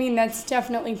job. I mean, that's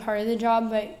definitely part of the job,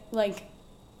 but,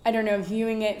 I don't know,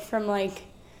 viewing it from,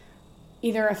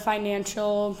 either a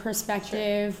financial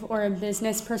perspective or a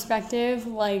business perspective,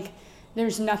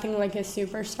 there's nothing like a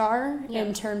superstar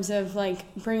in terms of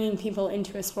bringing people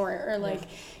into a sport or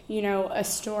a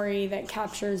story that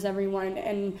captures everyone.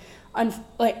 And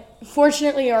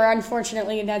fortunately or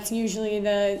unfortunately, that's usually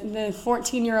the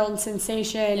 14-year-old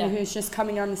sensation who's just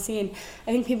coming on the scene.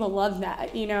 I think people love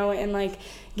that, and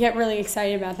get really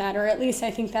excited about that, or at least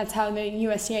I think that's how the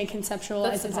USTA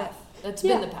conceptualizes it. That's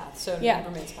been the path, so it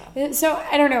remains the path. So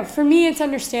I don't know. For me, it's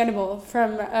understandable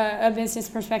from a business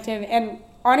perspective, and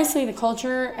honestly, the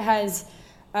culture has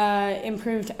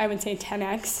improved, I would say,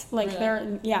 10x.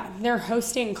 They're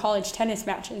hosting college tennis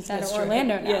matches at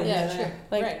Orlando now. Yeah, sure.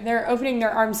 They're opening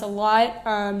their arms a lot.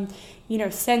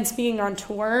 Since being on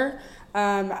tour,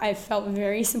 I've felt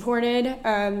very supported.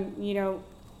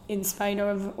 In spite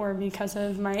of or because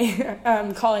of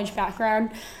my college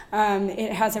background,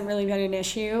 it hasn't really been an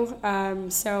issue.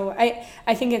 So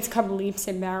I think it's come leaps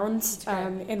and bounds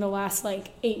in the last 8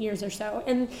 years or so.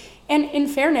 And in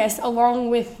fairness, along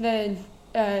with the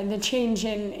change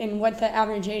in what the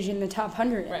average age in the top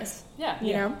 100 is. Yeah.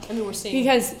 I mean, we're seeing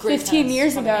because 15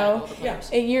 years ago,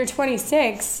 you're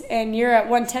 26 and you're at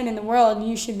 110 in the world,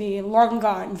 you should be long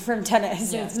gone from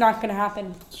tennis. Yeah. It's not going to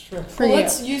happen for you.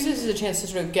 Let's use this as a chance to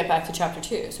sort of get back to Chapter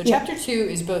 2. So Chapter 2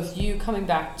 is both you coming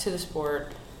back to the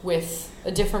sport with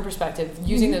a different perspective,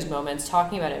 using those moments,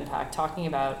 talking about impact, talking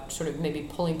about sort of maybe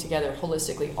pulling together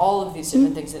holistically all of these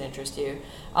different things that interest you.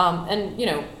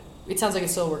 It sounds like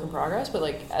it's still a work in progress, but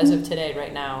as of today,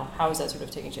 right now, how is that sort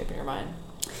of taking shape in your mind?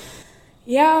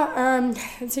 Yeah,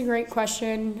 that's a great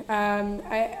question.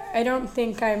 I don't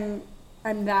think I'm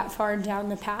that far down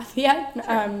the path yet. Sure.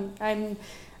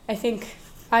 I think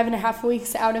 5.5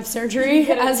 weeks out of surgery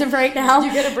as of right now.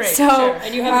 You get a break, so, sure.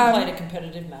 And you haven't played a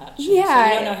competitive match. Yeah.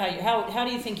 So you don't know how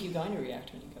do you think you're going to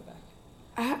react when you go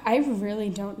back? I really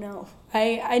don't know.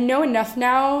 I know enough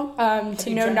now to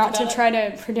know not to try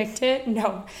to predict it.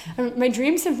 No. My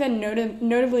dreams have been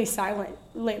notably silent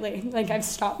lately. I've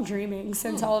stopped dreaming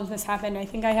since all of this happened. I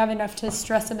think I have enough to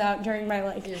stress about during my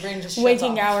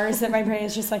waking hours that my brain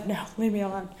is just no, leave me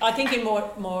alone. I think in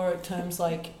more terms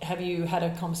have you had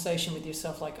a conversation with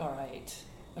yourself all right,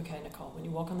 okay, Nicole, when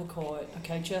you walk on the court,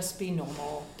 okay, just be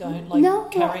normal. Don't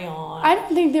carry on. I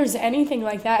don't think there's anything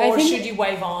like that. Or should you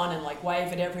wave on and wave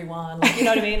at everyone? You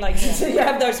know what I mean? So you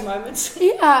have those moments.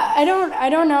 Yeah, I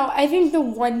don't know. I think the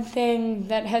one thing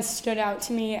that has stood out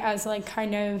to me as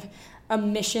kind of a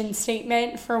mission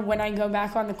statement for when I go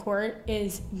back on the court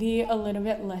is be a little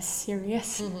bit less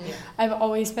serious. Mm-hmm. Yeah. I've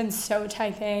always been so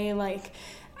type A,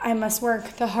 I must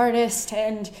work the hardest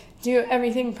and do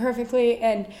everything perfectly,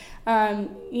 and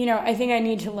I think I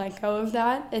need to let go of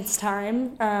that. It's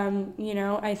time.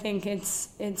 I think it's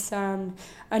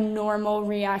a normal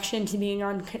reaction to being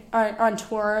on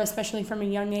tour, especially from a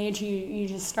young age. You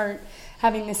just start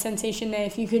having the sensation that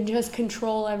if you could just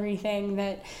control everything,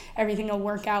 that everything will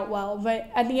work out well.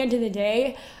 But at the end of the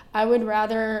day, I would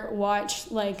rather watch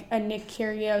a Nick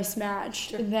Kyrgios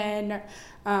match than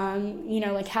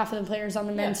half of the players on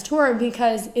the men's tour,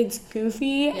 because it's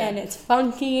goofy and it's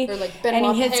funky, or and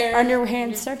he hits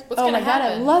underhand stuff. Oh my God,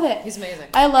 I love it. He's amazing.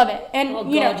 I love it.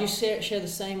 And you share the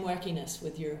same wackiness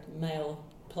with your male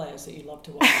players that you love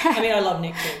to watch? I mean, I love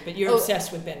Nick too, but you're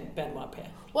obsessed with Benoit Paire.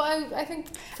 Well, I think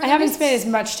I haven't spent as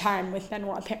much time with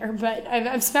Benoit Paire, but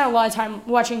I've spent a lot of time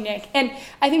watching Nick, and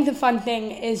I think the fun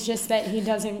thing is just that he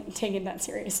doesn't take it that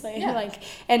seriously. Yeah. Like,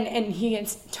 and he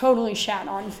gets totally shat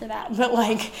on for that, but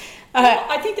like. Well,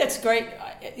 I think that's great.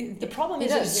 The problem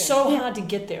is it's so hard to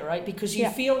get there, right? Because you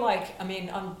feel like, I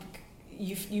mean,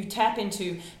 you tap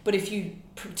into, but if you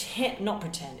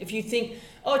if you think,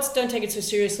 don't take it so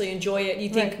seriously, enjoy it, you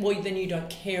think, well, then you don't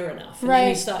care enough. And then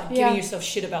you start giving yourself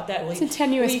shit about that. Well, it's a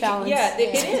tenuous balance. Yeah,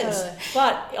 it is. Totally.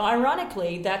 But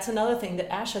ironically, that's another thing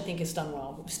that Ash, I think, has done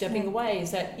well, stepping away,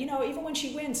 is that, even when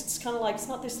she wins, it's kind of like, it's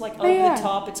not this like over the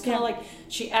top, it's kind of like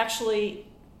she actually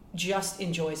just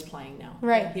enjoys playing now.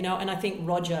 Right. And I think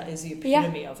Roger is the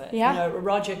epitome of it. Yeah.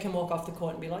 Roger can walk off the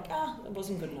court and be like, it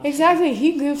wasn't good enough. Exactly.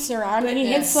 He goofs around and he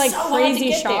hits like so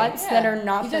crazy shots that are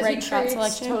not the right shot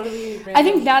selection. Totally I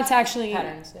think that's actually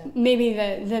patterns, maybe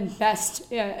the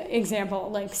best example.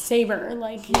 Like Saber,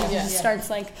 like he just starts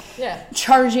like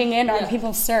charging in on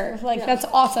people's serve. Like that's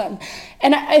awesome.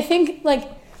 And I think like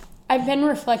I've been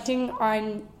reflecting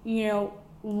on,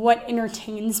 what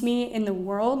entertains me in the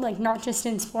world, like not just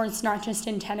in sports, not just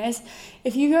in tennis.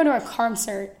 If you go to a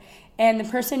concert and the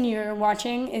person you're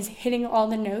watching is hitting all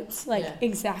the notes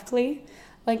exactly,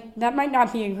 like that might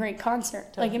not be a great concert.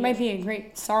 Totally. Like it might be a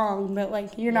great song, but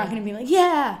like you're not going to be like,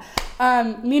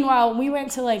 meanwhile, we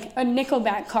went to like a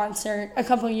Nickelback concert a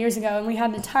couple of years ago and we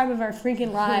had the time of our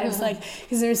freaking lives, like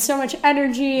because there was so much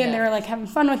energy and they were like having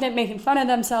fun with it, making fun of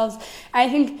themselves. I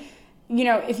think,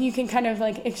 if you can kind of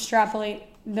like extrapolate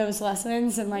those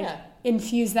lessons and like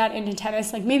infuse that into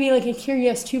tennis, like maybe like a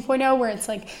Curious 2.0 where it's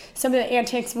like some of the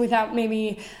antics without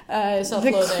maybe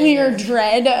the clear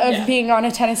dread of being on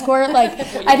a tennis court. Like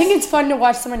I think it's fun to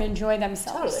watch someone enjoy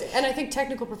themselves. Totally. And I think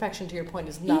technical perfection, to your point,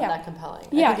 is not that compelling.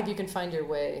 I think if you can find your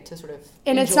way to sort of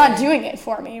and it's not doing it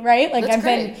for me, right? Like I've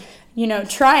been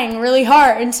trying really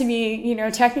hard to be,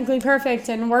 technically perfect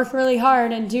and work really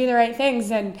hard and do the right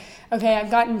things. And okay, I've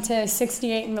gotten to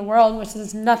 68 in the world, which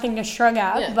is nothing to shrug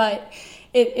at, but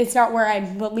it's not where I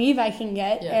believe I can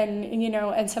get. And,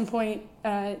 at some point,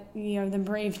 the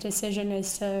brave decision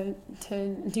is to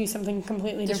do something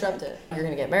completely disrupt different. It. You're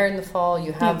going to get married in the fall.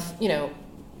 You have,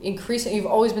 increasing. You've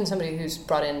always been somebody who's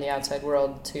brought in the outside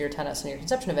world to your tennis and your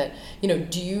conception of it.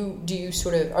 Do you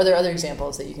sort of, are there other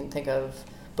examples that you can think of?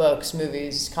 Books,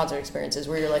 movies, concert experiences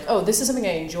where you're like, this is something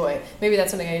I enjoy. Maybe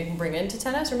that's something I can bring into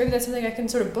tennis, or maybe that's something I can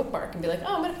sort of bookmark and be like,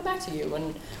 I'm going to come back to you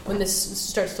when this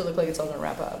starts to look like it's all going to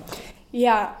wrap up.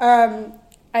 Yeah,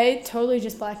 I totally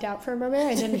just blacked out for a moment.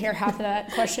 I didn't hear half of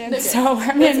that question, so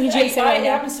I'm going to need you to say that. It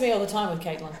happens to me all the time with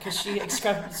Caitlin because she just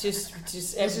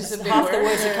half the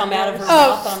words that come out of her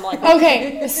mouth. I'm like,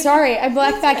 okay, sorry, I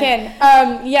blacked back in.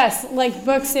 Yes, like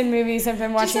books and movies I've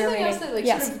been watching or reading. Just something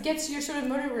else that sort of gets your sort of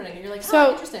motor running, and you're like,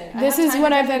 interesting. This is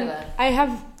what I've been. I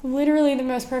have literally the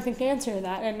most perfect answer to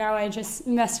that, and now I just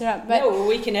messed it up. But no,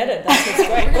 we can edit. That's what's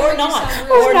great. Or not.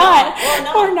 Or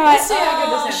not. Let's see how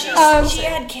good this is. She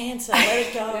had cancer. Let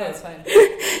it go. Yeah, it's fine.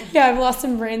 Yeah, I've lost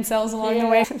some brain cells along the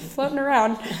way, floating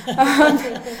around.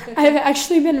 I've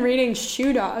actually been reading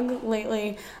Shoe Dog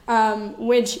lately,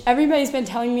 which everybody's been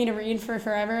telling me to read for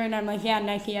forever, and I'm like,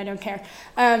 Nike, I don't care.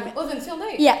 Then Phil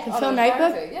Knight. Yeah, the Phil Knight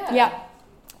book. Yeah.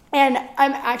 And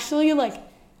I'm actually like,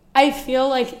 I feel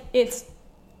like it's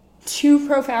too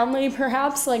profoundly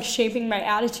perhaps like shaping my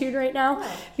attitude right now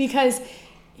because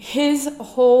his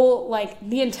whole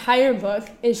the entire book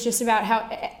is just about how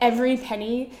every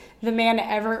penny the man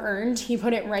ever earned, he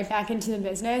put it right back into the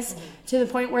business to the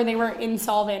point where they were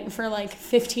insolvent for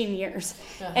 15 years.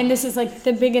 And this is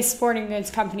the biggest sporting goods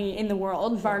company in the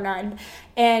world, bar none.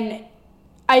 And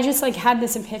I just had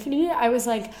this epiphany. I was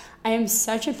like, I am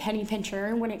such a penny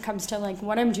pincher when it comes to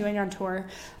what I'm doing on tour.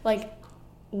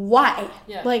 Why?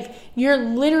 Yeah. You're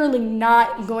literally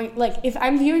not going, if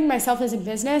I'm viewing myself as a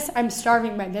business, I'm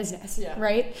starving my business,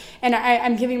 right? And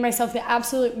I'm giving myself the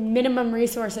absolute minimum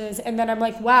resources, and then I'm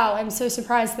like, wow, I'm so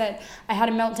surprised that I had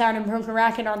a meltdown and broke a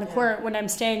racket on the court when I'm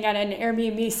staying at an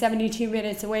Airbnb 72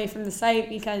 minutes away from the site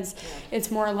because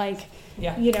it's more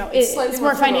it's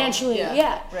more financially,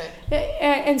 right.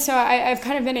 And so I've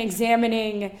kind of been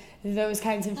examining those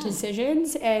kinds of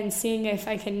decisions and seeing if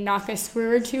I can knock a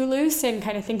screw or two loose and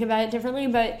kind of think about it differently.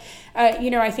 But,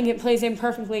 I think it plays in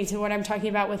perfectly to what I'm talking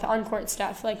about with on-court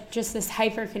stuff. Just this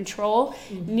hyper-control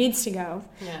needs to go.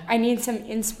 Yeah. I need some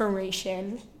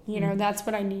inspiration That's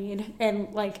what I need.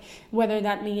 And like, whether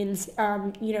that means,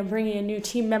 bringing a new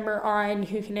team member on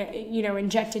who can,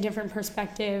 inject a different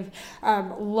perspective.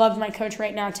 Love my coach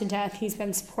right now to death. He's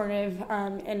been supportive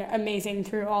and amazing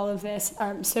through all of this.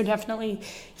 So definitely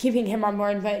keeping him on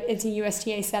board, but it's a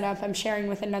USTA setup. I'm sharing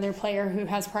with another player who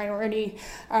has priority.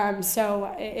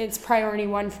 So it's priority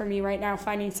one for me right now,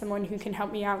 finding someone who can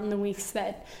help me out in the weeks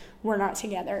that we're not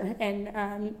together,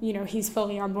 and he's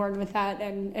fully on board with that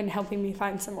and helping me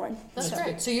find someone. That's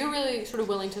great. So you're really sort of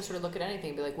willing to sort of look at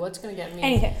anything, be like, what's going to get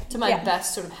me to my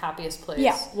best sort of happiest place?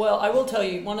 Yeah. Well, I will tell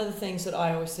you, one of the things that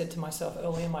I always said to myself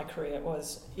early in my career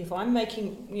was, if I'm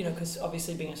making, because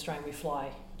obviously being Australian, we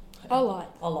fly a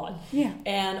lot. Yeah.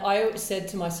 And I said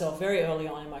to myself very early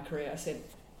on in my career, I said,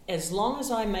 as long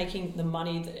as I'm making the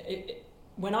money,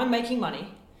 when I'm making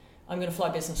money, I'm going to fly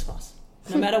business class.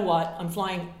 No matter what, I'm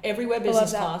flying everywhere business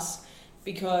class,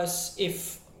 because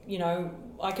if,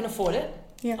 I can afford it,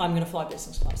 I'm going to fly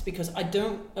business class, because I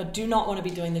do not want to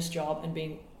be doing this job and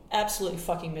being absolutely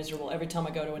fucking miserable every time I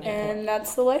go to an airport. And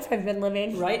that's the life I've been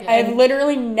living. Right? Yeah. I've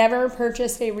literally never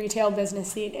purchased a retail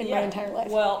business seat in my entire life.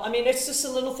 Well, I mean, it's just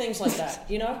the little things like that,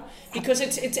 because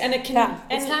it's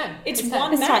time. It's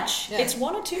one match. Yeah. It's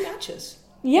one or two matches.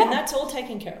 Yeah. And that's all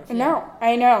taken care of. No,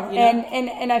 I know.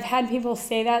 And I've had people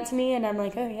say that to me, and I'm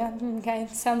like, oh, yeah, okay.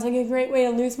 Sounds like a great way to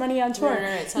lose money on tour.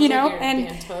 Right. Sounds totally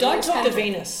don't talk to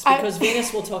Venus, because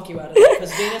Venus will talk you out of it,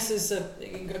 because Venus is a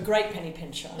great penny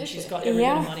pincher, and she's got every bit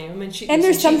of money. I mean,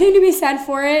 there's something to be said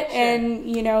for it, and,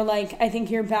 I think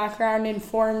your background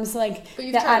informs,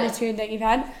 the attitude that you've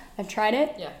had. I've tried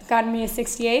it. Yeah. Gotten me a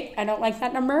 68. I don't like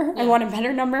that number. Yeah. I want a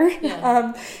better number.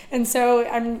 Yeah. And so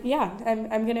I'm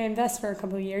going to invest for a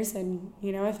couple of years, and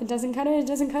if it doesn't cut it, it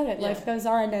doesn't cut it. Yeah. Life goes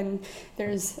on, and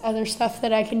there's other stuff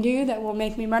that I can do that will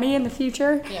make me money in the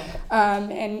future. Yeah.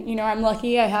 And I'm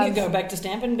lucky. I have. You go back to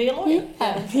Stanford and be a lawyer.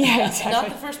 Yeah, exactly. Not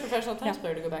the first professional tennis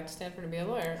player to go back to Stanford and be a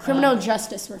lawyer. Criminal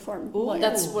justice reform. Ooh,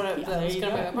 that's what that was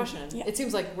going to be my question. Yeah. It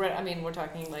seems like we're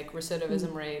talking like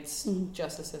recidivism rates,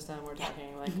 justice system. We're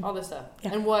talking like all this stuff.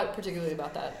 Yeah. And what particularly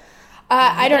about that?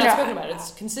 I don't know. Not spoken about it.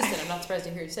 It's consistent. I'm not surprised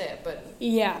to hear you say it, but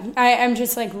yeah, I'm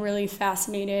just really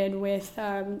fascinated with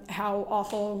how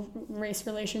awful race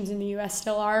relations in the U.S.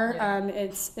 still are. Yeah.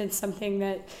 It's something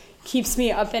that keeps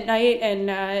me up at night, and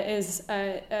is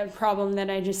a problem that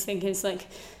I just think is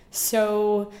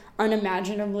so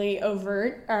unimaginably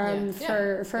overt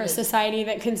for a society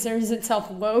that considers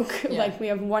itself woke. Yeah. We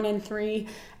have 1 in 3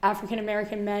 African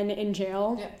American men in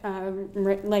jail,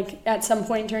 at some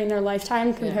point during their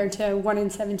lifetime, compared to 1 in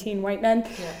 17 white men.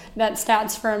 Yeah. That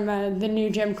stat's from the new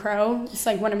Jim Crow. It's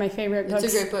one of my favorite books.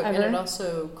 It's a great book, ever. And it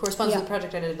also corresponds with the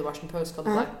project I did at the Washington Post called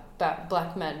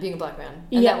Black Men, Being a Black Man.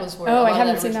 And that was where I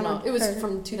haven't seen that one. It was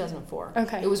from 2004.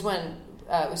 Okay. It was when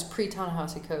it was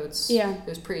pre-Ta-Nehisi Coates. Yeah. It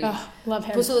was pre. Love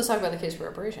him. So let's talk about the case for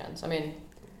reparations. I mean,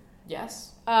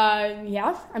 yes.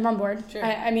 Yeah, I'm on board. Sure.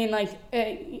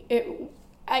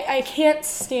 I can't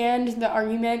stand the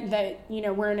argument that,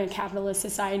 we're in a capitalist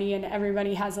society and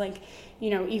everybody has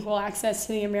equal access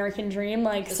to the American dream.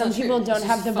 Some people don't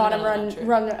have the bottom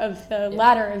rung of the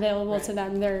ladder available to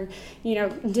them. They're,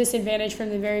 disadvantaged from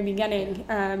the very beginning.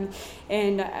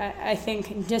 And I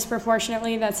think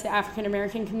disproportionately that's the African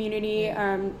American community,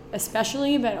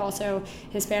 especially, but also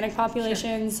Hispanic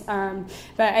populations. Sure.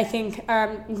 But I think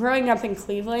growing up in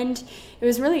Cleveland, it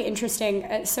was really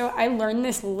interesting. So I learned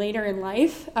this later in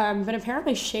life, but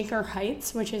apparently Shaker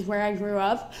Heights, which is where I grew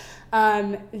up,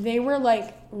 they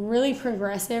were really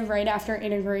progressive right after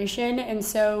integration, and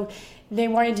so they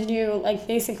wanted to do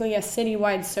basically a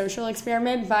citywide social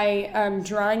experiment by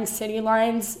drawing city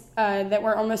lines that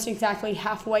were almost exactly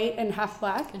half white and half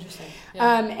black. Interesting.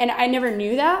 Yeah. And I never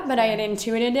knew that, but I had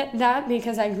intuited that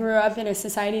because I grew up in a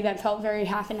society that felt very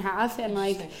half and half, and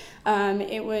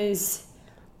it was.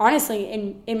 Honestly,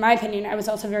 in my opinion, I was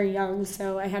also very young,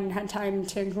 so I hadn't had time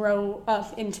to grow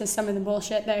up into some of the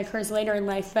bullshit that occurs later in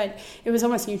life, but it was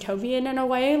almost utopian in a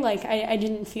way. I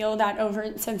didn't feel that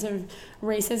overt sense of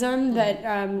racism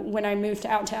that when I moved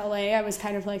out to LA, I was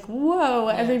kind of whoa,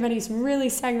 everybody's really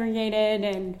segregated,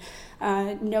 and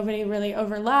nobody really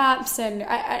overlaps, and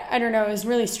I don't know, it was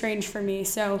really strange for me.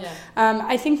 So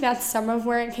I think that's some of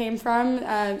where it came from.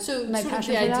 So my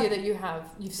passion for the idea that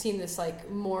you've seen this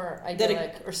more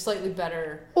idyllic or slightly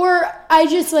better, or I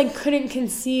just couldn't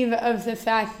conceive of the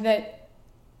fact that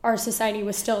our society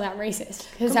was still that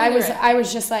racist, because I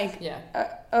was just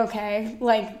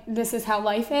okay, this is how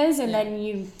life is, and then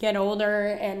you get older,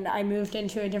 and I moved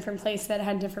into a different place that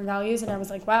had different values, and I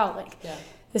was wow,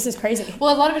 this is crazy.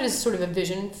 Well, a lot of it is sort of a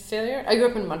vision failure. I grew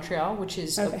up in Montreal, which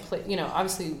is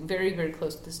obviously very, very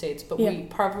close to the States, but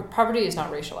poverty is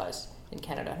not racialized. in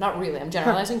Canada. Not really, I'm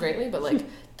generalizing greatly, but like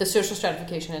the social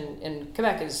stratification in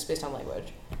Quebec is based on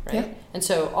language, right? Yeah. And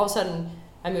so all of a sudden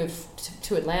I moved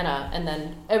to Atlanta, and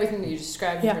then everything that you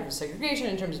described in terms of segregation,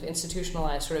 in terms of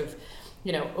institutionalized sort of,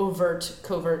 overt,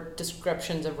 covert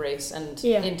descriptions of race and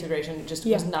integration just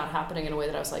was not happening in a way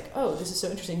that I was like, oh, this is so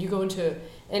interesting. You go into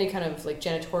any kind of like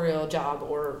janitorial job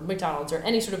or McDonald's or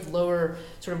any sort of lower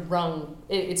sort of rung,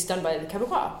 it's done by the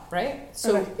Quebecois, right?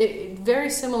 So it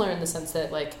very similar in the sense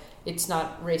that like it's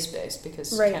not race-based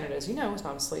because Canada, as you know, is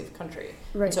not a slave country.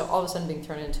 Right. And so all of a sudden being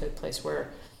thrown into a place where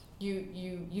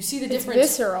you see the difference.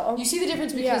 It's visceral. You see the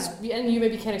difference because, and you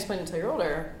maybe can't explain it until you're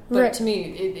older, but to me,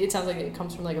 it sounds like it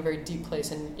comes from like a very deep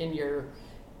place in your,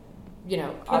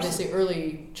 obviously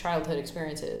early childhood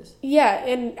experiences. Yeah,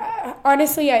 and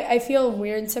honestly, I feel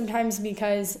weird sometimes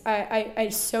because I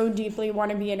so deeply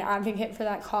want to be an advocate for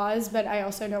that cause, but I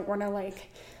also don't want to like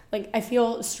I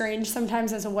feel strange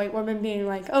sometimes as a white woman being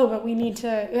like, oh, but we need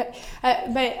to,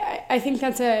 but I think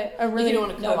that's a really... You don't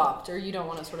want to co-opt, or you don't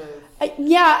want to sort of...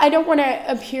 I don't want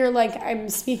to appear like I'm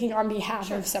speaking on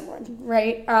behalf of someone,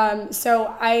 right?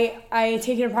 So I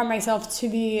take it upon myself to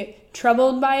be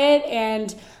troubled by it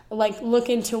and like look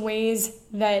into ways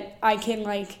that I can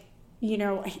like,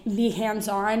 be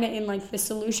hands-on in like the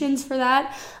solutions for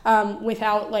that,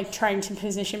 without like trying to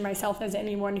position myself as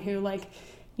anyone who like,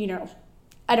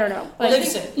 I don't know. Like,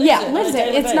 lives it.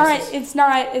 It's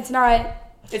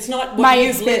not my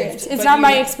experience. It's not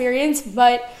my experience,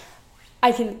 but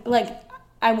I can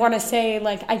I want to say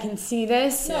I can see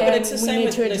this, and we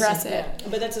need to address it. Yeah.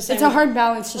 But that's the same. It's a hard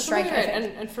balance to strike. Right.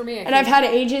 And for me, and I've had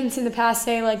agents in the past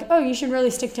say oh, you should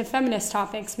really stick to feminist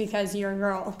topics because you're a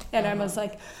girl, and I was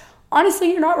like, honestly,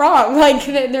 you're not wrong.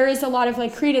 There is a lot of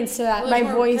credence to that. My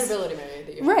voice, credibility,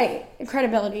 maybe.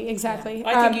 Credibility, exactly.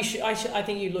 I think you should. I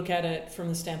think you look at it from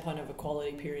the standpoint of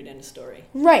equality. Period. End of story.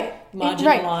 Right.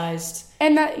 Marginalized.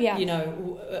 And that,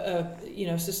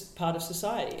 it's just part of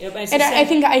society. And I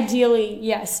think ideally,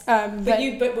 yes.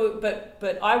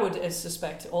 But I would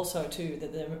suspect also too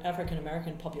that the African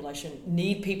American population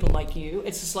need people like you.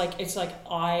 It's like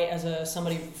I, as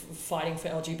somebody fighting for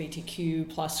LGBTQ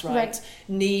plus rights,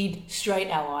 need straight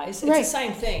allies. It's the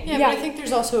same thing. Yeah, but I think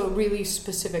there's also a really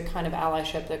specific kind of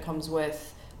allyship that comes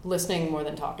with listening more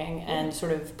than talking, and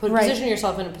sort of positioning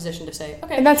yourself in a position to say,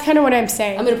 okay, and that's kind of what I'm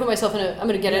saying. I'm going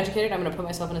to get educated. I'm going to put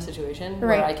myself in a situation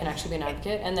where I can actually be an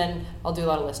advocate, and then I'll do a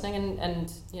lot of listening and and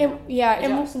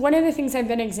one of the things I've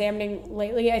been examining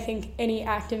lately, I think any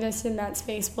activist in that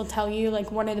space will tell you,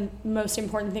 one of the most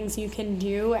important things you can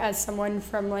do as someone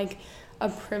from a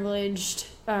privileged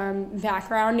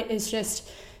background is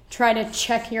just try to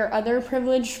check your other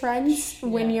privileged friends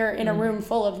when you're in a room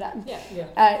full of them.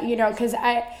 Because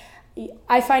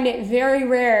I find it very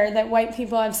rare that white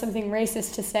people have something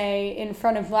racist to say in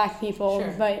front of black people,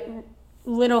 but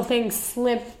little things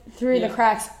slip through the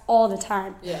cracks all the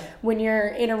time when you're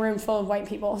in a room full of white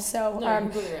people. So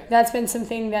that's been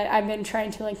something that I've been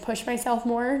trying to push myself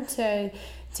more to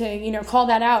call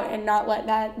that out and not let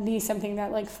that be something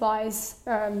that flies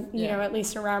at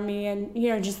least around me,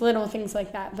 and just little things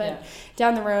like that. But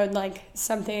down the road,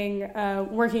 something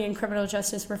working in criminal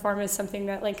justice reform is something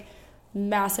that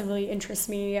massively interests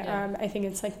me. I think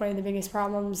it's one of the biggest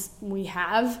problems we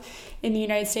have in the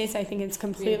United States. I think it's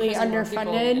completely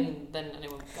underfunded than any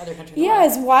other country.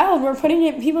 It's wild. We're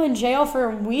putting people in jail for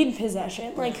weed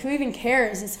possession. Who even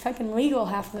cares? It's fucking legal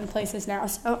half of the places now.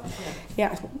 So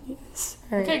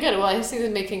Okay, good. Well, I see the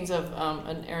makings of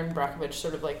an Erin Brockovich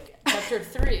sort of chapter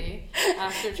 3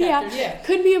 after chapter 2.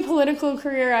 Could be a political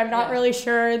career. I'm not really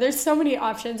sure. There's so many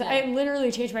options. I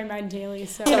literally change my mind daily.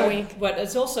 So in a week. But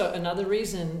it's also another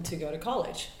reason to go to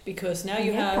college, because now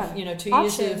you have 2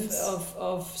 years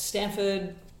of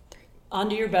Stanford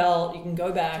under your belt. You can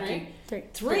go back.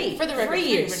 Three. For the record, 3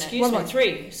 years. Excuse me,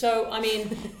 3. So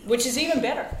which is even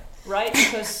better, right?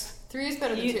 Because 3 is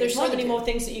better than 2. There's so many more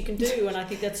things that you can do, and I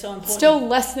think that's so important. Still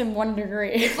less than 1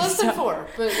 degree. It's less than 4,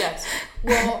 but yes.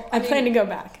 Well, I plan to go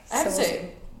back. I have to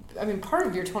say, part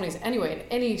of your 20s anyway, in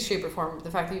any shape or form, the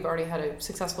fact that you've already had a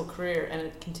successful career and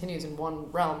it continues in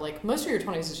one realm, most of your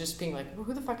 20s is just being well,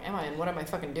 who the fuck am I and what am I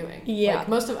fucking doing? Yeah.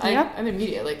 I'm in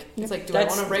media. It's do I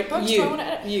want to write books? Do I want to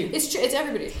edit? It's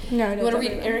everybody. No, you want to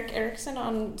read Erik Erikson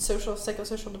on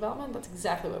psychosocial development? That's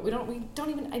exactly what we don't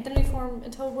even identity form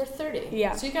until we're 30.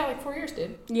 Yeah. So you got 4 years,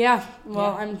 dude. Yeah.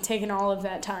 Well, I'm taking all of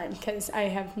that time because I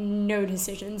have no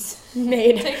decisions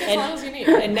made. Take as long as you need.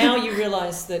 And now you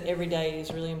realize that every day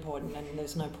is really important. important, and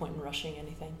there's no point in rushing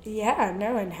anything. Yeah,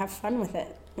 no, and have fun with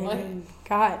it.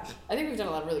 God, I think we've done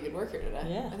a lot of really good work here today.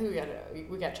 Yeah, I think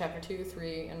we got chapter 2,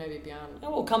 3, and maybe beyond.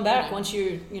 And we'll come back once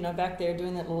you're back there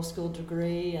doing that law school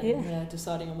degree and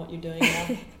deciding on what you're doing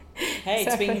now.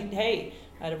 Hey,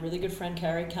 I had a really good friend,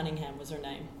 Carrie Cunningham was her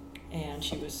name, and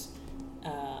she was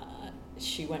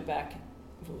she went back.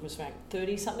 Was ranked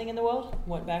 30 something in the world.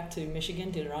 Went back to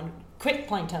Michigan, did her quit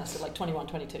playing tennis at like 21,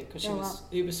 22 because she was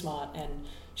uber smart and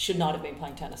should not have been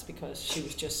playing tennis because she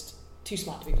was just too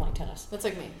smart to be playing tennis. That's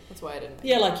like me. That's why I didn't.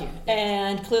 Yeah, like you.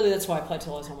 And clearly that's why I played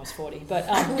till I was almost 40. But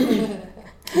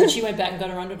she went back and got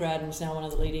her undergrad and is now one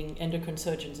of the leading endocrine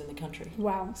surgeons in the country.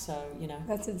 Wow. So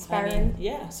that's inspiring.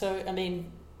 So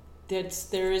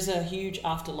there is a huge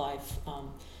afterlife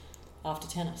after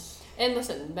tennis. And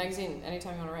listen, magazine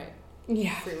anytime you want to write.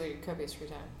 Yeah. Copious free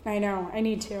time. I know. I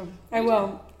need to. I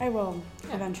will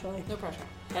eventually. No pressure.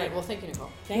 All right. Well, thank you,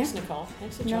 Nicole. Thanks, Nicole.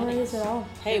 Thanks for joining us. No worries at all.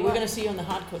 Hey, we're going to see you on the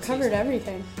hardcore Covered season.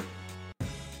 Everything.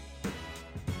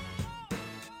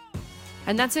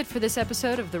 And that's it for this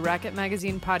episode of the Racket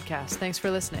Magazine podcast. Thanks for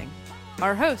listening.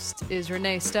 Our host is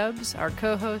Renee Stubbs. Our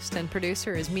co-host and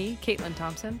producer is me, Caitlin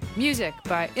Thompson. Music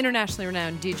by internationally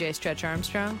renowned DJ Stretch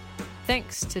Armstrong.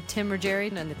 Thanks to Tim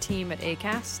Ruggieri and the team at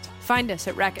Acast. Find us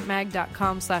at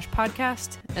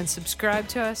racketmag.com/podcast and subscribe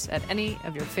to us at any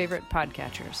of your favorite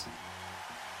podcatchers.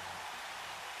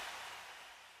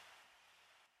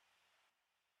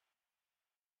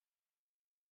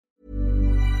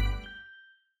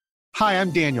 Hi,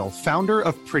 I'm Daniel, founder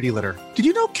of Pretty Litter. Did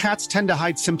you know cats tend to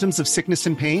hide symptoms of sickness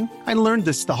and pain? I learned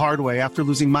this the hard way after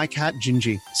losing my cat,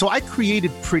 Gingy. So I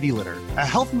created Pretty Litter, a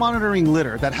health monitoring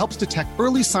litter that helps detect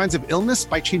early signs of illness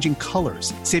by changing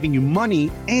colors, saving you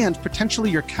money and potentially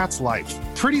your cat's life.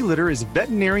 Pretty Litter is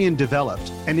veterinarian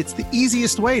developed, and it's the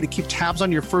easiest way to keep tabs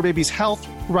on your fur baby's health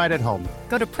right at home.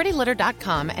 Go to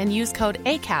prettylitter.com and use code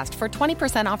ACAST for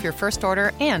 20% off your first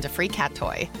order and a free cat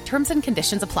toy. Terms and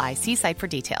conditions apply. See site for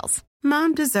details.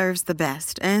 Mom deserves the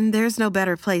best, and there's no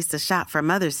better place to shop for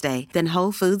Mother's Day than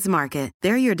Whole Foods Market.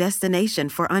 They're your destination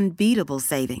for unbeatable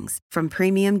savings, from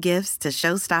premium gifts to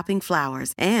show-stopping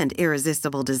flowers and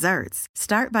irresistible desserts.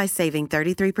 Start by saving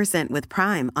 33% with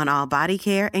Prime on all body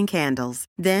care and candles.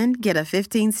 Then get a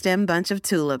 15-stem bunch of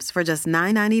tulips for just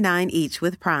 $9.99 each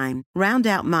with Prime. Round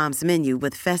out Mom's menu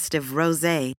with festive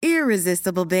rosé,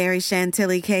 irresistible berry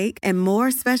chantilly cake, and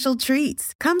more special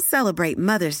treats. Come celebrate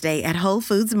Mother's Day at Whole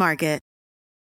Foods Market.